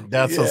window.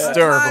 That's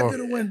hysterical. Climb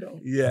through the window.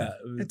 Yeah.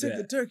 And took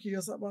the turkey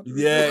or something.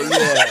 Yeah.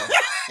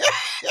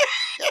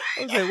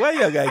 I was like, why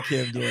y'all got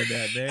Kym doing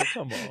that, man?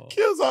 Come on.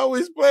 Kym's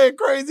always playing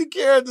crazy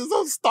characters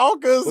on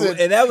stalkers.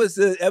 And that was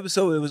the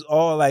episode. It was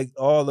all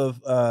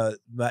of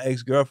my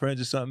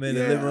ex-girlfriends or something in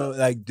the living room.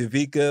 Like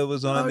Davika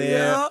was on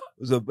there. Yeah.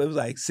 It was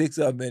like 6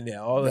 of them in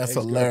there. All that's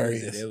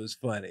hilarious. It was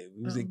funny. It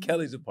was in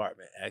Kelly's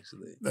apartment,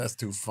 actually. That's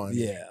too funny.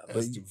 Yeah.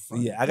 That's too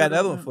funny. Yeah, I got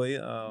another one for you.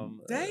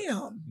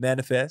 Damn.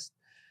 Manifest.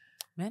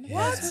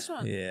 Manifest? Which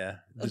one? Yeah.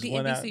 The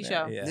NBC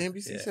show. Yeah. The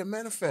NBC said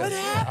Manifest. What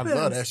happened? I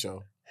love that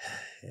show.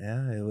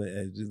 Yeah, it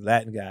was a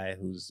Latin guy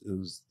who's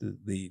the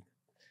lead.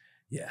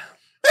 Yeah.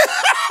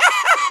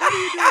 What do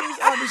you do in these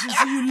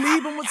auditions? Do you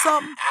leave them with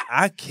something?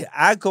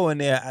 I go in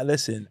there.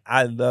 Listen.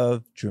 I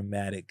love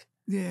dramatic.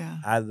 Yeah.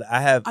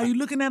 I have. Are you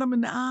looking at them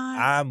in the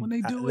eye when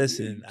they do it?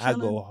 Listen, I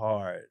go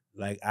hard.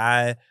 Like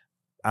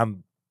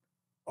I'm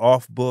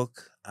off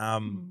book.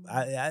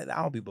 I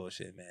don't be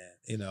bullshit, man.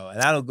 You know,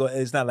 and I don't go.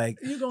 It's not like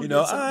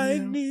I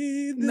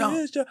need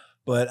this job.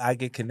 But I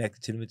get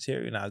connected to the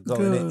material and I go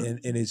and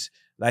it's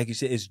like you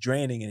said, it's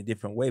draining in a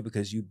different way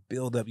because you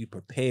build up, you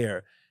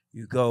prepare,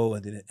 you go,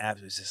 and then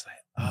after it's just like,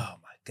 oh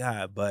my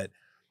God. But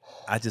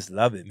I just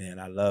love it, man.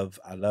 I love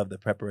the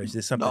preparation.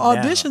 There's something. The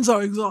auditions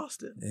are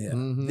exhausting. Yeah,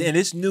 and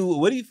it's new.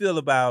 What do you feel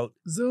about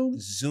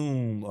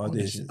Zoom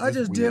auditions? I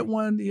just did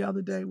one the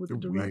other day with the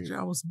director.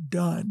 I was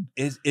done.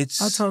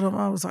 It's. I told him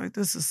I was like,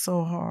 this is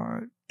so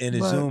hard. In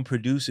the Zoom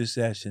producer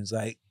sessions,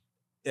 like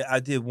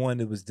I did one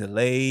that was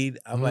delayed.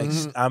 I'm like,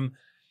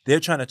 they're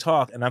trying to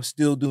talk, and I'm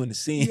still doing the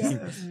scene,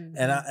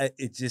 and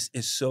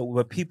it's so.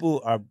 But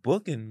people are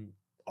booking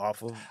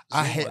off of. Zoom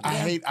I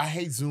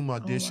hate Zoom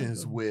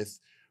auditions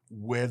with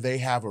where they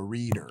have a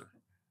reader.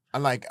 I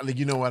like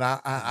you know what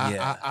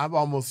I've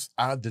almost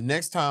the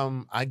next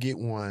time I get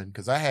one,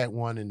 because I had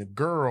one and the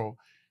girl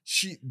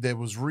that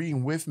was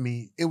reading with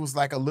me, it was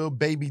like a little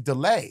baby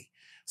delay.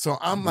 So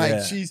I'm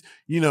like, she's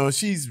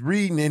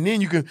reading, and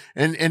then you can,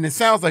 and it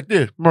sounds like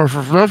this, and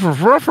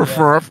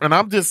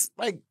I'm just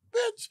like,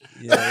 bitch,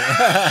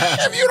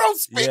 if you don't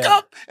speak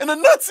up and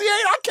enunciate,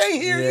 I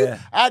can't hear you.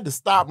 I had to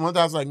stop once.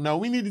 I was like, no,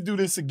 we need to do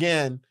this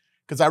again,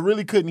 because I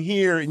really couldn't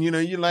hear, and you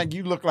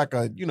look like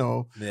a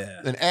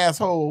an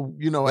asshole,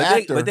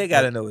 actor. But they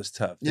gotta know it's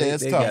tough.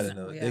 It's tough. Gotta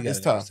know, they gotta know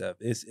it's tough.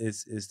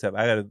 It's tough.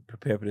 I gotta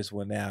prepare for this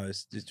one now.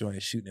 It's this joint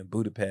is shooting in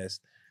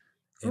Budapest.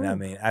 And I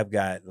mean, I've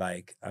got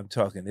I'm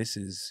talking, this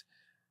is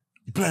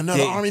you play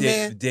another Army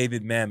man?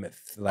 David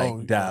Mammoth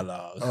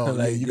dialogue. Oh,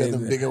 like you got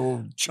them big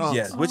old chunks.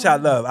 Yes, which I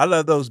love. I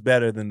love those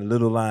better than the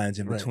little lines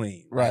in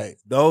between. Right.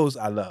 Those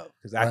I love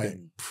because I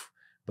can.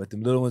 But the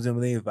little ones in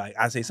between, if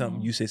I say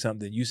something, you say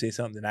something, you say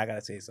something, I gotta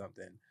say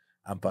something.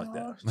 I'm fucked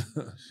up.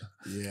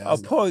 Yeah. Oh,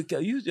 Paul,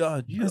 you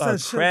are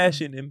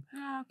crashing him.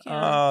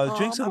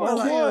 Drink some more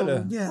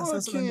water. Yes,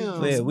 that's what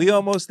yeah, we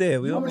almost there.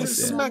 We almost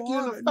there. Smack you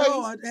in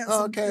the face.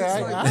 Okay,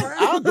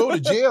 I'll go to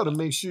jail to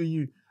make sure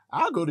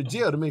I'll go to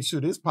jail to make sure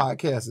this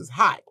podcast is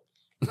hot.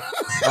 All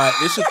right,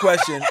 it's a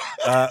question.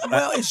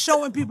 Well, it's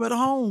showing people at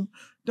home.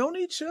 Don't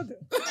eat sugar.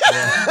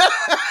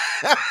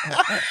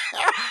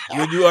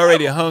 When you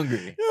already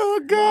hungry.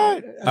 Oh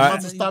God! I'm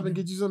about to stop and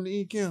get you something to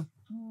eat, Kym.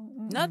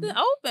 Nothing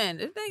open.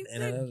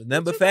 If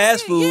number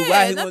fast food.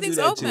 Why he won't do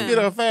that too? Get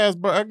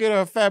her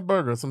a fat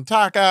burger, some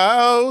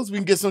tacos. We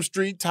can get some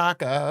street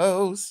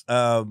tacos.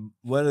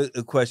 One of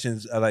the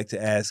questions I like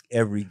to ask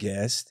every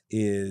guest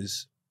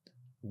is,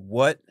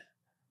 what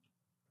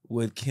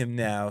would Kym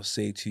now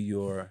say to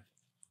your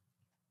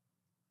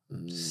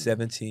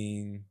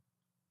 17,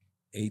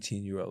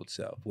 18-year-old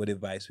self? What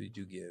advice would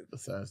you give?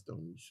 Besides,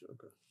 don't eat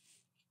sugar.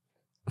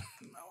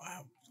 No, I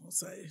was gonna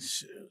say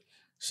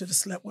should have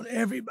slept with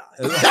everybody.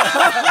 Okay.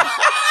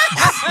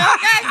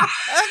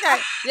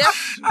 Yep.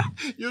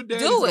 Your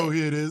daddy's gonna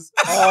hear this.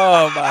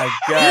 Oh my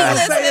God.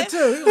 He's say it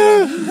too.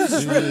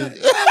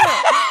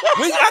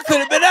 I could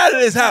have been out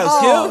of this house,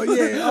 Kym.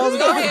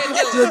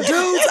 The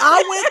dudes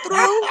I went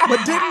through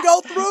but didn't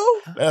go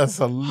through. That's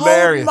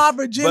hilarious. My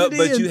virginity.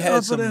 But you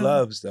had some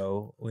loves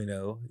though.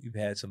 You've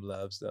had some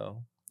loves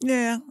though.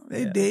 Yeah,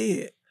 they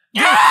did.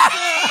 This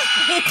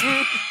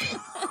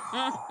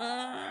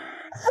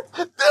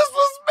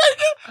was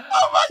making.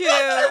 Oh my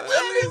God!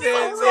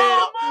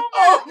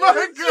 Oh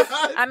my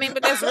God! I mean,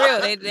 but that's real.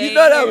 They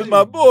that was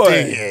my boy.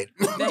 Dead.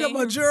 You talking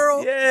about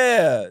Gerald?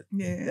 Yeah,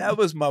 that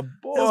was my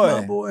boy. That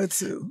was my boy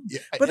too. Yeah.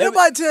 But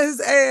nobody tell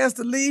his ass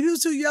to leave. He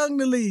was too young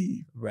to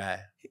leave. Right.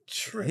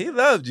 He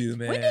loved you,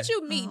 man. When did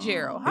you meet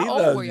Gerald? How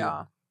old were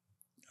y'all?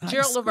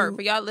 Gerald Levert,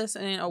 for y'all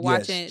listening or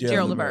watching,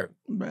 Gerald Levert.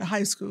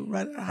 High school,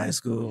 right at high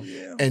school.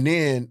 Yeah. And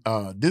then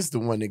this is the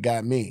one that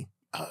got me.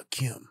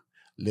 Kym,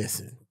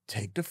 listen,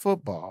 take the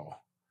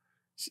football.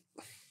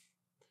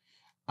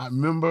 I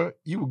remember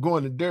you were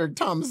going to Derek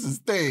Thomas's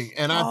thing,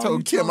 and I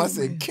told Kym, I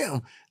said,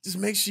 Kym, just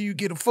make sure you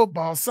get a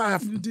football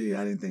signed. You did.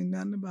 I didn't think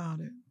nothing about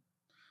it.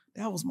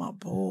 That was my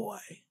boy.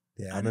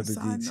 Yeah, I remember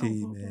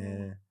DT,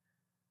 man.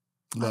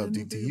 Love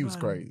DT. He was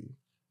crazy.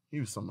 He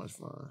was so much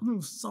fun. It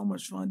was so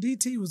much fun.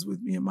 DT was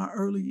with me in my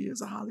early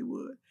years of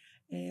Hollywood,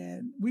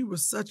 and we were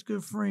such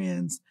good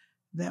friends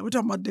that we're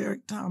talking about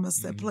Derek Thomas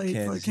that played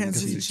for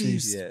Kansas City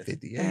Chiefs,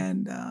 58.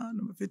 and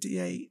number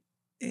 58.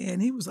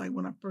 And he was like,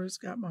 when I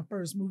first got my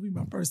first movie,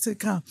 my first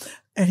sitcom,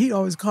 and he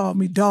always called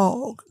me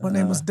Dog. My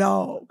name was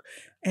Dog.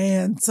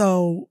 And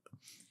so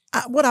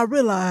what I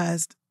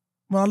realized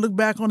when I look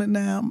back on it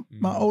now,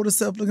 my older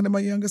self looking at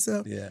my younger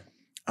self,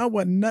 I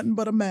wasn't nothing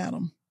but a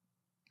madam.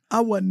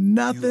 I was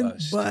nothing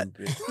but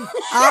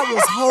I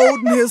was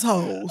holding his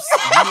hose.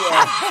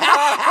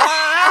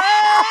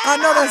 I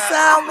know that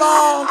sound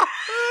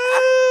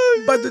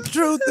wrong, but the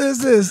truth is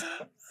this.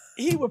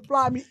 He would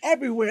fly me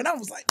everywhere. And I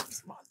was like,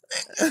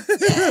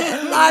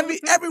 I'd be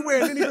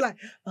everywhere. And then he'd be like,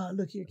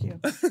 look here, Kym.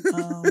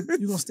 You're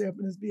going to stay up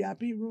in this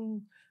VIP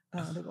room.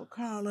 There go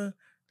Carla.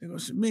 There go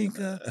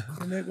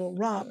Shaminka. And there go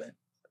Robin.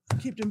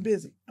 Keep them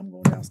busy. I'm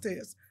going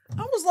downstairs.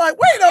 I was like,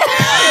 wait a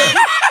minute.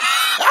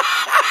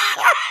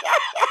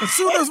 As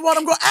soon as one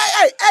of them go,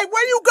 hey,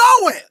 where you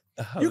going?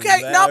 You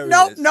can't,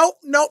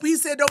 nope. He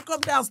said, don't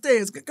come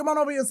downstairs. Come on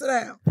over here and sit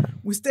down.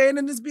 We staying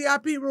in this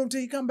VIP room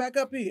till you come back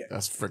up here.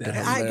 That's freaking And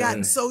hilarious. I had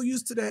gotten so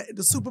used to that,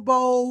 the Super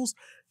Bowls,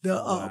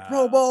 the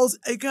Pro Bowls,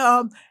 they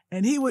come,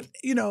 and he would,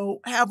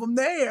 have them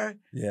there.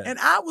 Yeah. And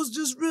I was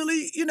just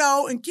really,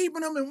 and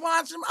keeping them and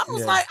watching them. I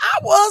was like, I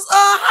was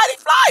Heidi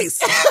Fleiss.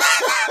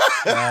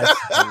 That's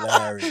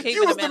hilarious.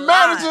 You was the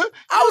manager.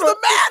 I was the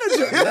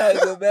manager.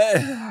 That's the man.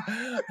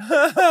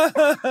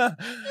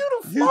 You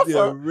the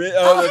fluffer.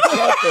 The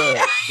fluffer.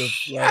 The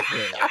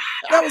fluffer.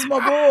 That was my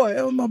boy.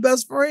 That was my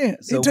best friend.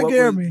 So he took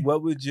care of me.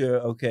 What would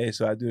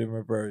so I do it in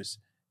reverse.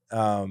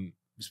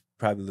 It's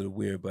probably a little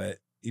weird, but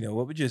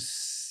what would your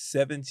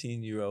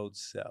 17-year-old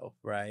self,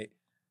 right,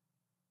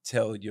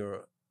 tell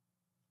your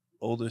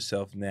older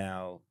self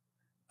now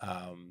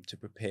to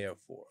prepare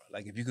for?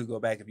 Like, if you could go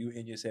back, if you were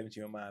in your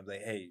 17-year-old mind,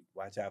 like, hey,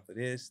 watch out for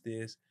this,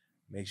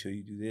 make sure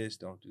you do this,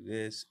 don't do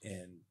this,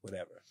 and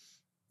whatever.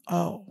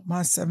 Oh,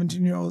 my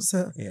 17-year-old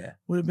self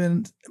would have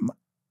been.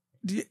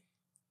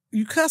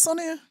 You cuss on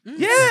there?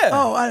 Yeah.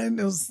 Oh, I didn't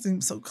know it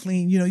seemed so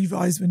clean. You've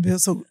always been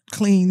so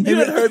clean. You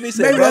didn't heard me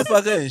say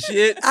motherfucker and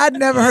shit. I'd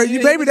never heard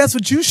you. Maybe that's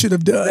what you should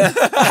have done.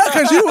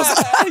 Because you was.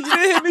 You didn't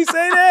hear me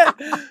say that?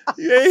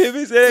 You didn't hear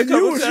me say that a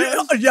couple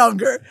times?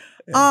 Younger.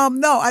 Yeah.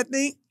 No, I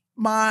think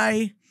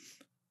my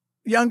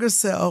younger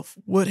self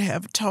would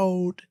have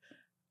told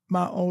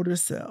my older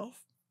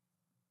self,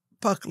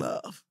 fuck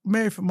love.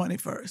 Marry for money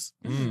first.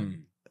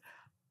 Mm.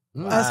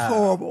 That's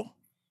horrible.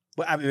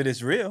 But I mean,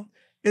 it's real.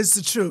 It's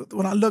the truth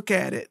when I look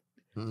at it.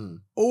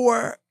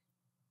 Or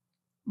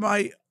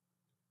my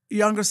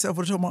younger self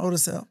would have told my older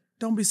self,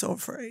 don't be so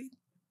afraid.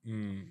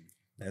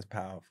 That's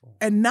powerful.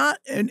 And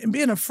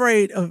being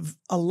afraid of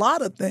a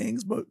lot of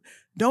things, but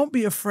don't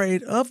be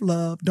afraid of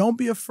love. Don't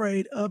be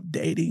afraid of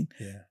dating.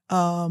 Yeah.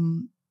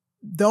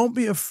 Don't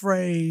be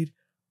afraid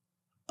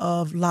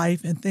of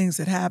life and things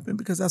that happen,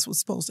 because that's what's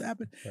supposed to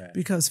happen. Right.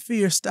 Because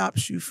fear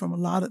stops you from a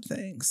lot of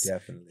things.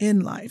 Definitely.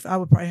 In life. I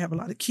would probably have a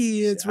lot of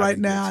kids right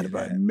now. I'd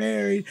be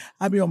married.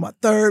 I'd be on my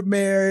third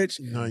marriage.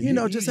 No, you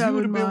would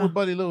have been with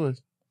Buddy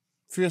Lewis.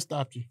 Fear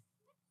stopped you.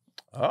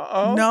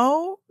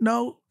 No.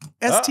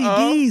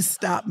 STDs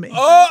stopped me.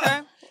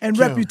 Oh. And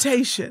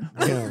reputation.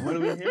 What are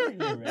we hearing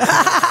here, man?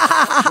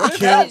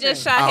 He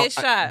just shot his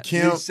shot.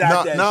 Kym,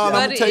 I'm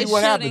going to tell you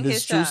what happened.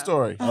 It's a true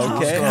story.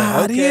 Okay.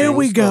 God, here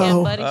we go.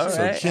 All right.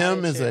 So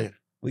Kym is a...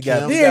 We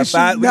got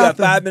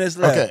 5 minutes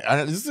left.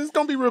 Okay, this is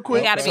going to be real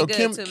quick. We gotta be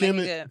good,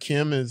 too.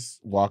 Kim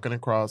is walking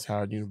across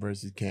Howard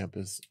University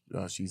campus.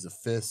 She's a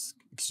Fisk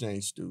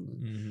exchange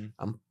student.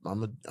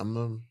 Mm-hmm.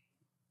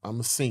 I'm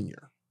a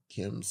senior.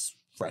 Kim's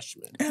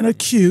freshman. And a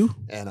Q.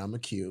 And I'm a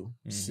Q,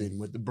 sitting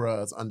with the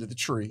bros under the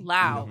tree.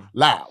 Loud.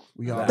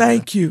 We all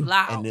Thank you.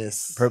 Loud. And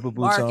this purple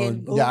boots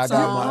Barking, on. Yeah, I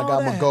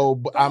got my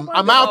gold. I'm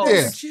Oh out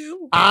there.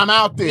 I'm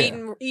out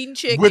there Eating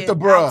chicken with the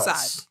bros.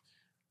 outside.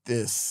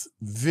 This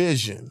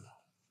vision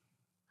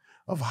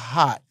of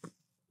hot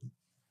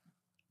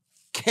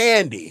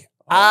candy,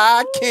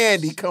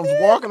 candy comes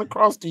walking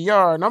across the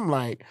yard, and I'm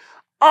like,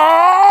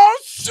 oh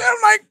shit!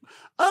 I'm like,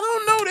 I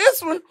don't know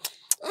this one.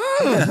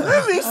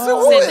 Let me see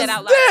who is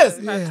this.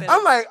 Yeah.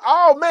 I'm like,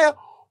 oh man,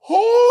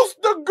 who's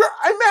the girl?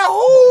 Hey man,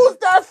 who's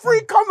that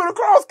freak coming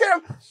across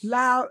camera?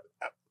 Loud.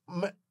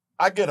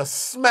 I get a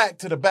smack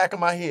to the back of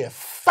my head.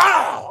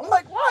 Foul. I'm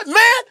like, what,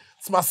 man?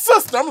 It's my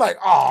sister. I'm like,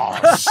 oh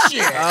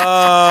shit.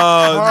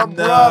 Her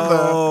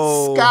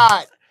brother,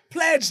 Scott,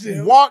 pledged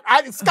him.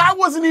 Scott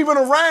wasn't even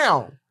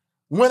around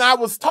when I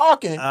was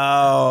talking.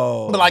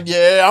 Oh. But like,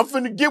 yeah, I'm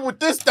finna get with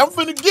this. I'm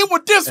finna get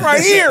with this right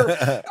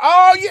here.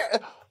 Oh yeah.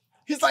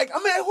 He's like,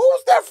 oh man,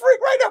 who's that freak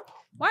right now?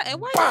 Why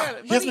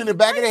hits me in the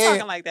back of the head.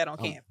 Talking like that on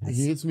campus?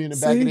 He hits me in the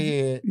back of the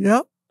head.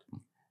 Yep.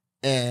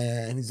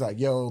 And he's like,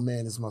 yo,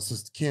 man, this is my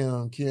sister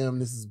Kym. Kym,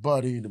 this is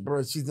Buddy, the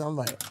bird. I'm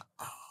like,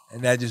 oh.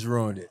 And that just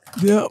ruined it.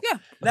 Yep. Yeah.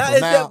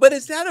 But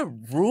it's not a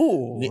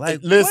rule. Like,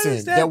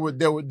 listen, there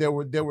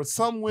were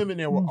some women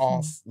that were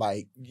off.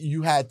 Like,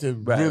 you had to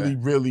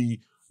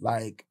really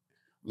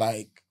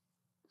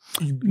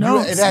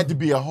it had to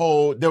be a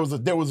whole. There was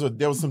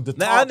some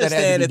detalk that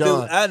had to be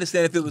done. I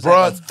understand if it was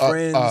like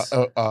friends,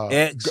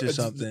 ex or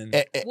something.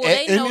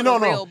 Well, they know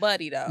the real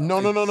Buddy though.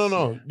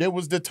 No. There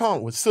was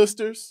detalk with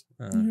sisters,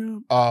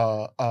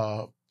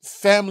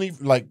 family,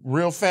 like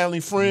real family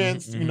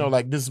friends. Mm-hmm. You know,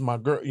 like this is my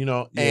girl. You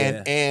know,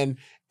 and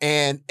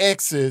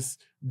exes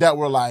that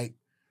were like,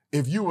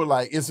 if you were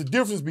like, it's a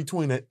difference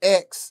between an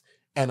ex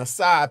and a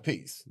side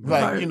piece.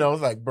 Like, Right. you know,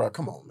 it's like, bro,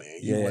 come on,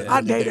 man.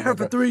 I dated her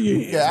for 3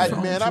 years.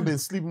 Yeah, man, I've been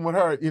sleeping with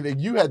her.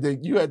 You had to,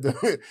 you had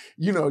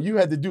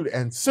to do that.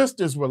 And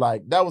sisters were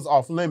like, that was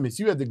off limits.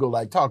 You had to go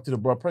like talk to the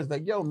brother person,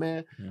 like, yo,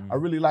 man, I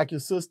really like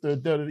your sister.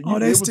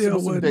 They still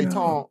wouldn't.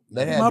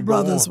 My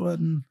brothers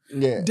wouldn't.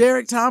 Yeah.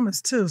 Derek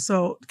Thomas too.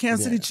 So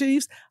Kansas City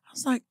Chiefs. I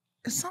was like,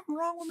 is something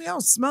wrong with me? I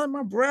was smelling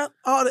my breath.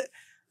 All that.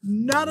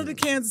 None of the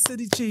Kansas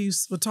City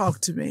Chiefs would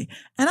talk to me.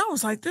 And I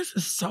was like, this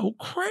is so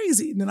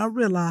crazy. And then I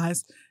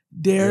realized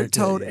Derek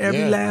told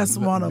every last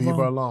one of them, leave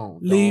her alone.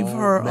 Leave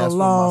her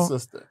alone. My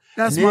sister.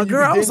 That's my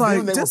girl. I was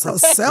like, this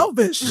is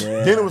selfish.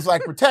 Yeah. Then it was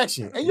like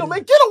protection. Hey, yo,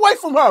 man, get away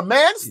from her,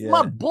 man. This is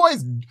my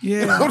boy's.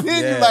 Yeah. You know,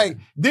 then you like,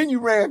 then you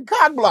ran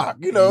cock block.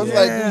 You know, it's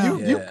like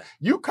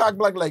you cock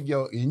block like,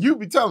 yo, and you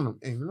be telling them,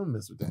 hey, don't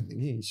mess with that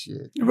nigga. He ain't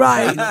shit.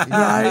 Right,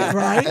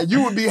 right. And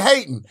you would be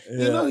hating.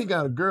 You know, he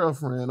got a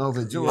girlfriend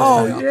over at Georgia.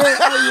 Oh,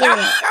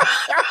 yeah.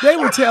 They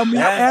would tell me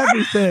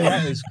everything.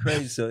 That is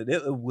crazy. So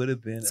it would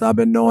have been. So I've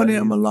been knowing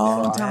him a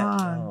long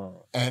time.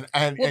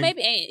 And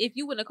maybe if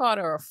you wouldn't have called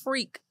her a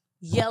freak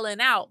yelling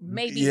out,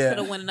 maybe it could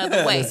have went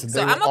another way. Listen,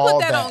 so I'm gonna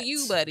put that on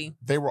you, buddy.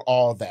 They were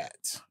all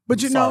that.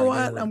 But you know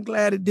what? I'm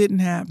glad it didn't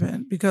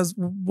happen because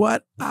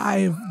what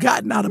I've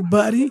gotten out of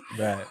Buddy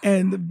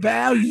and the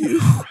value,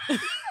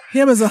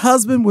 him as a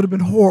husband would have been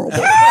horrible.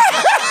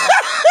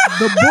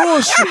 The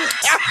bullshit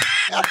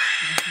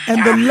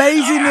and the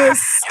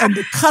laziness and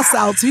the cuss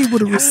outs he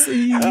would have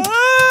received.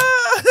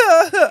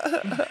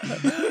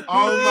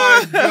 Oh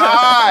my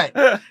God.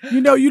 You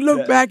know, you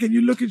look back and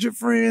you look at your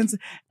friends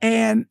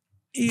and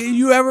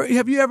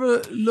have you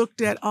ever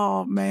looked at,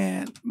 oh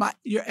man,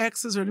 your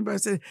exes or anybody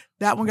said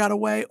that one got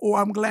away, or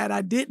I'm glad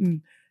I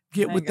didn't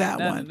get with that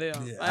one.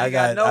 I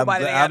got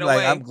nobody that got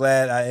away. I'm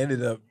glad I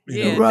ended up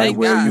right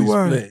where you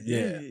were. Split.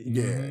 Yeah.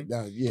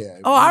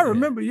 Oh, I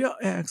remember your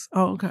ex.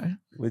 Oh, okay.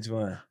 Which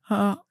one?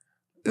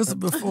 This was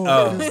before.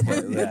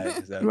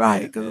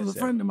 Right, because it was a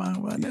friend of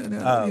mine. Right? We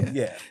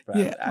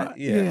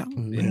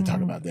didn't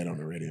talk about that on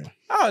the radio.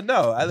 Oh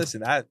no, I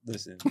listen.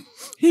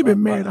 He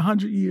been married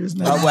 100 years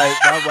now. My wife,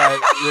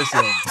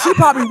 listen. She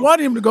probably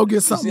wanted him to go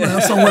get something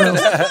else somewhere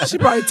else. She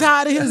probably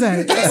tired of his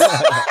ass.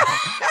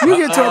 You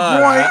get to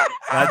a point.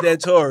 Not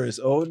that Taurus.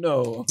 Oh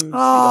no.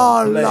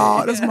 Oh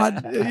Lord, that's my.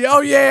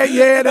 Oh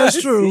yeah,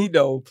 that's true. He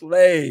don't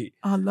play.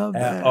 I love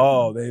that. At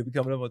all. They be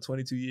coming up on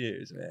 22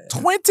 years, man.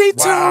 22 years.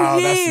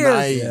 That's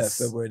nice. Yeah,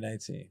 February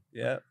 19th.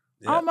 Yep.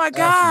 Oh my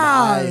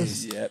gosh.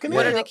 Nice. Yep.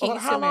 What are the keys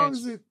How to long marriage?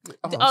 is it?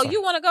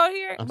 You want to go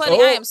here? Buddy,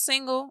 I am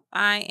single.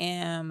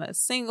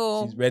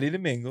 She's ready to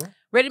mingle.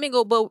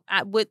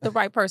 But with the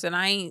right person.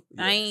 I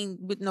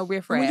ain't with no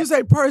riffraff. When you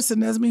say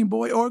person, does it mean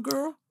boy or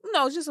girl?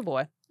 No, just a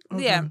boy.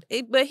 Okay. Yeah,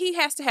 but he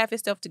has to have his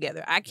stuff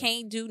together. I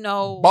can't do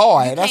no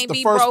boy. You that's can't the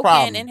be first broken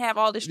problem. And have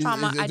all this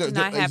trauma. I do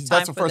not have time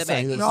that's the for first the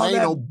thing. baggage. There ain't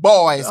no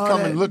boys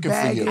coming looking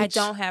baggage. for you. I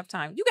don't have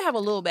time. You can have a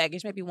little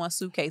baggage, maybe one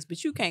suitcase,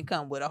 but you can't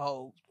come with a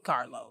whole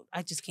carload.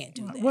 I just can't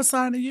do that. What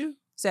sign are you?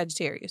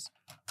 Sagittarius.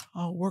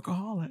 Oh,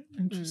 workaholic.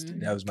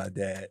 Interesting. That was my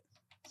dad.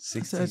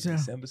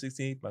 December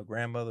 16th. My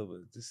grandmother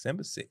was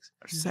December 6th.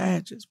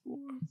 Sagittarius, boy.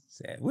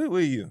 Where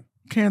were you?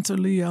 Cancer,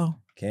 Leo.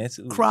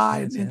 Cancer.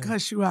 Cried and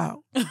cuss you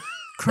out.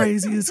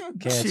 Crazy as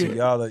Cancer. shit.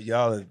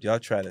 Y'all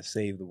try to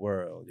save the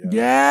world. Y'all.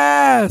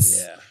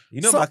 Yes. Yeah. You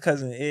know my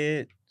cousin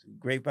Ed,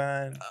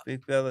 Grapevine,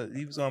 big fella.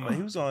 He was on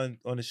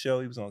the show.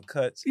 He was on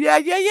Cuts.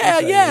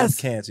 Yes.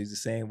 Cancer. He's the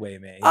same way,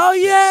 man. Oh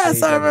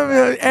yes, I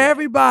remember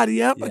everybody.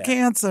 Yep, a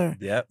Cancer.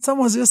 Yep.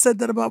 Someone just said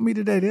that about me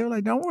today. They were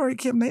like, "Don't worry,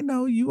 Kym. They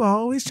know you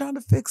always trying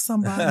to fix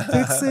somebody,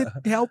 fix it,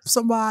 help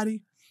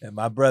somebody." And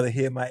my brother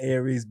here, my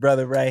Aries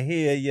brother right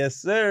here, yes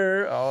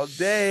sir, all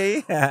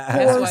day.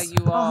 That's why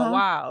you all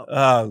wild.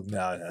 Oh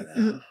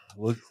no.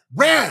 Well,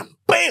 ram,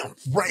 bam,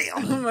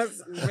 ram, bam,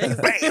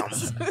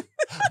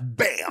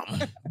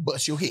 bam,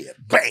 bust your head,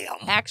 bam.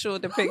 Actual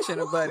depiction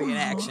of Buddy in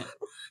action.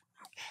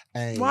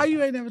 Hey. Why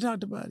you ain't never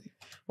talked to Buddy?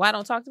 Why I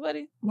don't talk to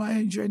Buddy? Why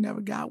ain't you ain't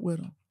never got with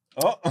him?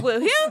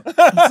 With him? With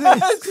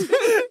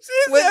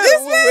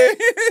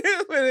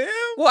him?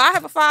 Well, I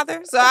have a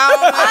father, so I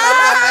don't know.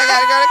 I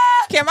gotta go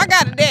to Kym. I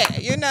got a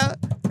dad, you know.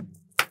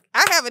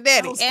 I have a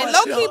daddy. And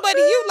low-key, Buddy,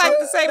 you like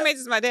the same age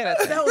as my dad, I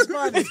think. That was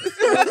funny.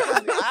 I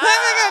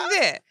got a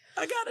dad.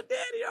 I got a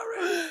daddy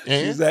already.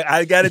 And she's like,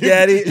 I got a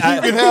daddy. You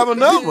can have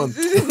another one. With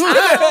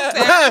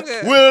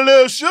a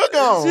little sugar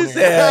on. She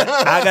said,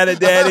 I got a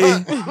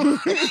daddy.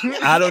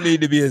 I don't need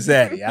to be a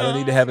zaddy. I don't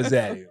need to have a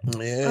zaddy.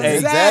 Yeah.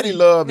 Hey, zaddy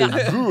love is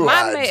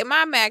good.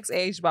 My max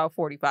age about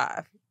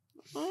 45.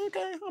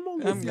 Okay,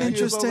 I'm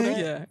interesting.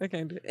 Yeah, I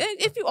can't do it.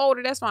 If you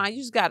older, that's fine.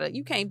 You just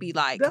you can't be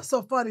like. That's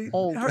so funny.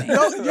 Old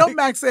Your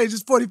max age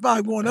is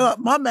 45 going up.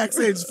 My max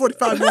age is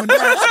 45 going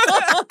down.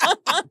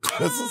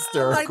 That's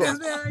hysterical. Like this,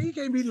 man, you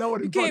can't be lower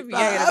than 45. You can't be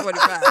younger than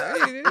 45.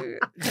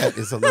 That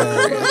is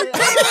hilarious.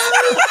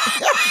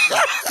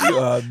 You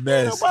are a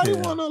mess. Nobody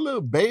want no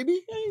little baby.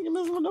 Ain't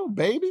messing with no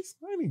babies.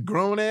 Any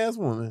grown ass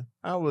woman.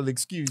 I will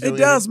excuse your It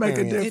does make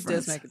a difference. It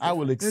does make a difference. I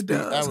will It excuse.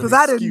 does. Because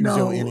I didn't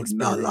know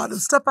a lot of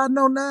stuff I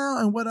know now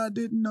and what I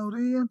didn't know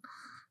then.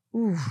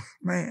 Ooh,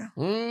 man.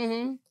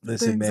 Mm-hmm.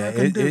 Listen, man,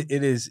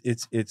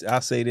 it's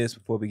I'll say this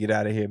before we get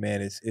out of here,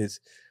 man. It's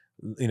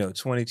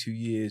 22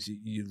 years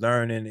you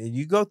learning and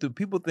you go through.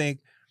 People think,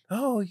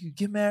 oh, you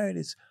get married,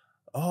 it's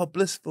all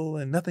blissful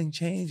and nothing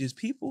changes.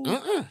 People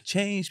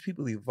change,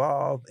 people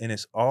evolve, and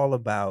it's all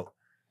about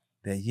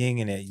that yin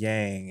and that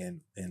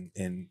yang and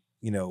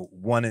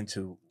wanting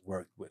to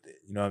work with it.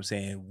 You know what I'm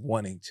saying?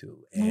 Wanting to.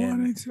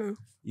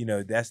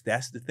 That's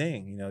the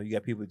thing. You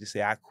got people just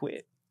say, I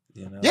quit.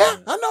 Yeah,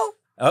 I know.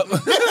 Oh.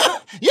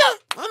 Yeah,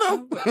 I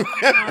know.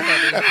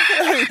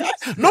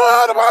 No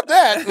doubt about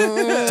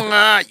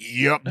that.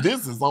 Yep,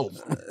 this is over.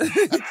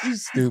 You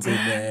stupid,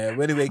 man.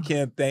 Well, anyway,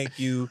 Kym, thank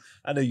you.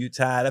 I know you're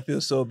tired. I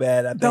feel so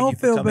bad. I thank Don't you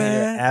for feel coming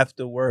bad. here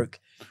after work.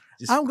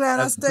 I'm glad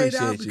I stayed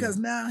out appreciate because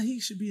now he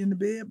should be in the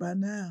bed by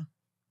now.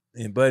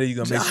 And Buddy, you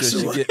gonna make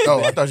sure she get. Oh,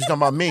 I thought you were talking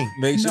about me.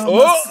 Make sure. No,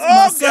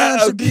 my son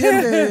should be in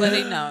bed.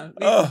 Buddy, no.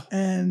 Oh,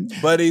 And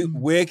Buddy,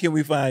 where can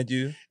we find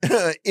you?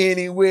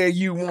 Anywhere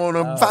you want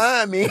to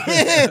find me.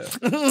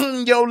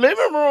 Your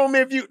living room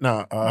if you...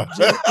 No.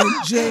 in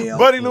jail.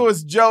 Buddy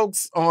Lewis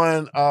Jokes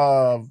on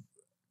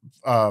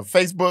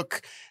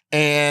Facebook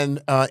and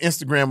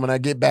Instagram when I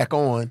get back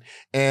on.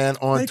 And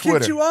on They Twitter.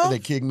 kicked you off? They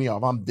kicked me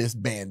off. I'm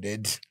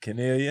disbanded.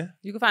 Kennelia?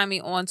 You can find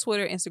me on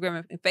Twitter,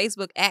 Instagram, and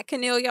Facebook at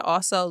Kennelia.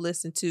 Also,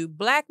 listen to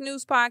Black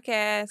News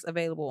Podcast,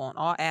 available on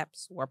all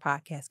apps where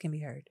podcasts can be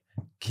heard.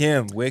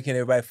 Kym, where can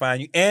everybody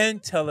find you?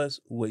 And tell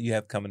us what you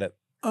have coming up.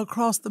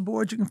 Across the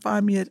board, you can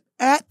find me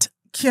at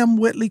Kym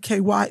Whitley,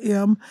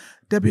 KYM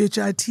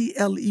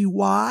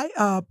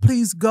WHITLEY.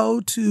 Please go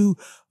to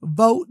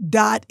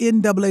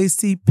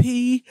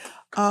vote.NAACP,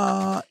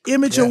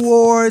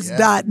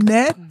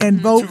 imageawards.net, and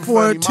vote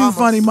for Two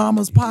Funny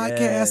Mamas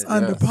podcast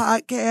under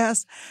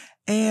podcast.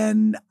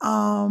 And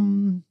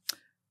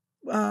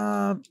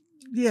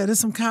there's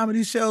some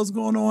comedy shows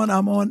going on.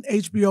 I'm on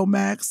HBO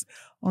Max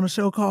on a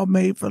show called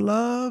Made for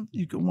Love.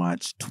 You can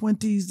watch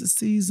 20s the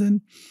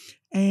season.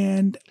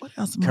 And what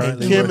else am I And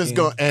doing? Kym is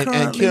going, and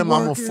Kym, I'm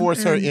going to working,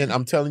 force her and- in.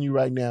 I'm telling you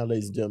right now,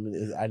 ladies and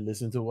gentlemen, I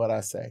listen to what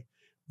I say.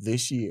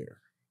 This year,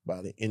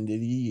 by the end of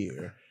the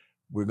year,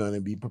 we're going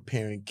to be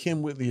preparing.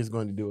 Kym Whitley is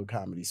going to do a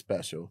comedy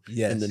special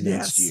in the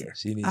next year.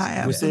 She needs I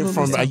to do Within that.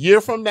 from a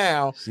year from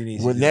now, She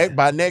needs to do that.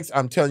 by next,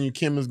 I'm telling you,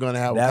 Kym is going to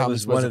have That a comedy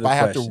was one special. of If the I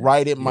have to questions.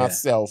 write it Yeah.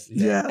 myself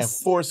Yes. and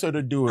force her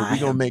to do it, I we're going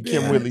to have make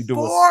Kym been Whitley do it.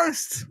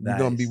 forced. We're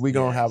going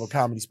to have a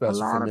comedy A special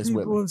lot for of Miss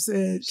people Whitley. have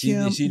said, She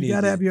Kim, needs you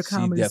got to have your it. She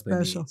comedy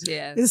definitely special. needs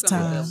Yeah, It's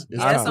gonna be time. good. It's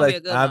Yeah, it's time. gonna be a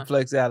good I'm one.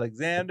 Flex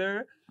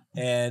Alexander,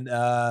 and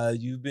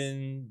you've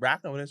been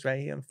rocking with us right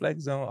here on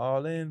Flex Zone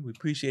All In. We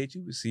appreciate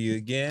you. We'll see you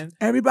again.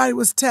 Everybody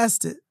was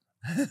tested.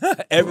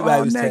 Everybody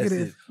All was negative.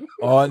 tested.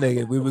 All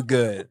negative. We were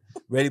good.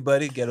 Ready,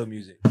 buddy? Ghetto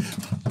music. We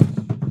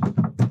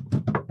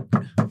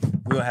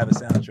don't have a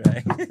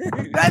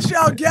soundtrack. That's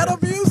y'all ghetto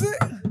music?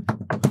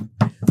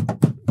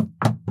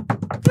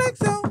 Flex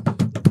Zone.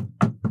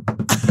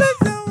 Flex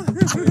Zone.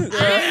 Flex Zone.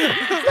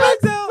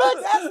 Flex on,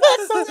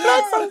 flex on, flex on,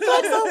 flex on,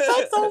 flex on,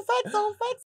 flex on, flex on.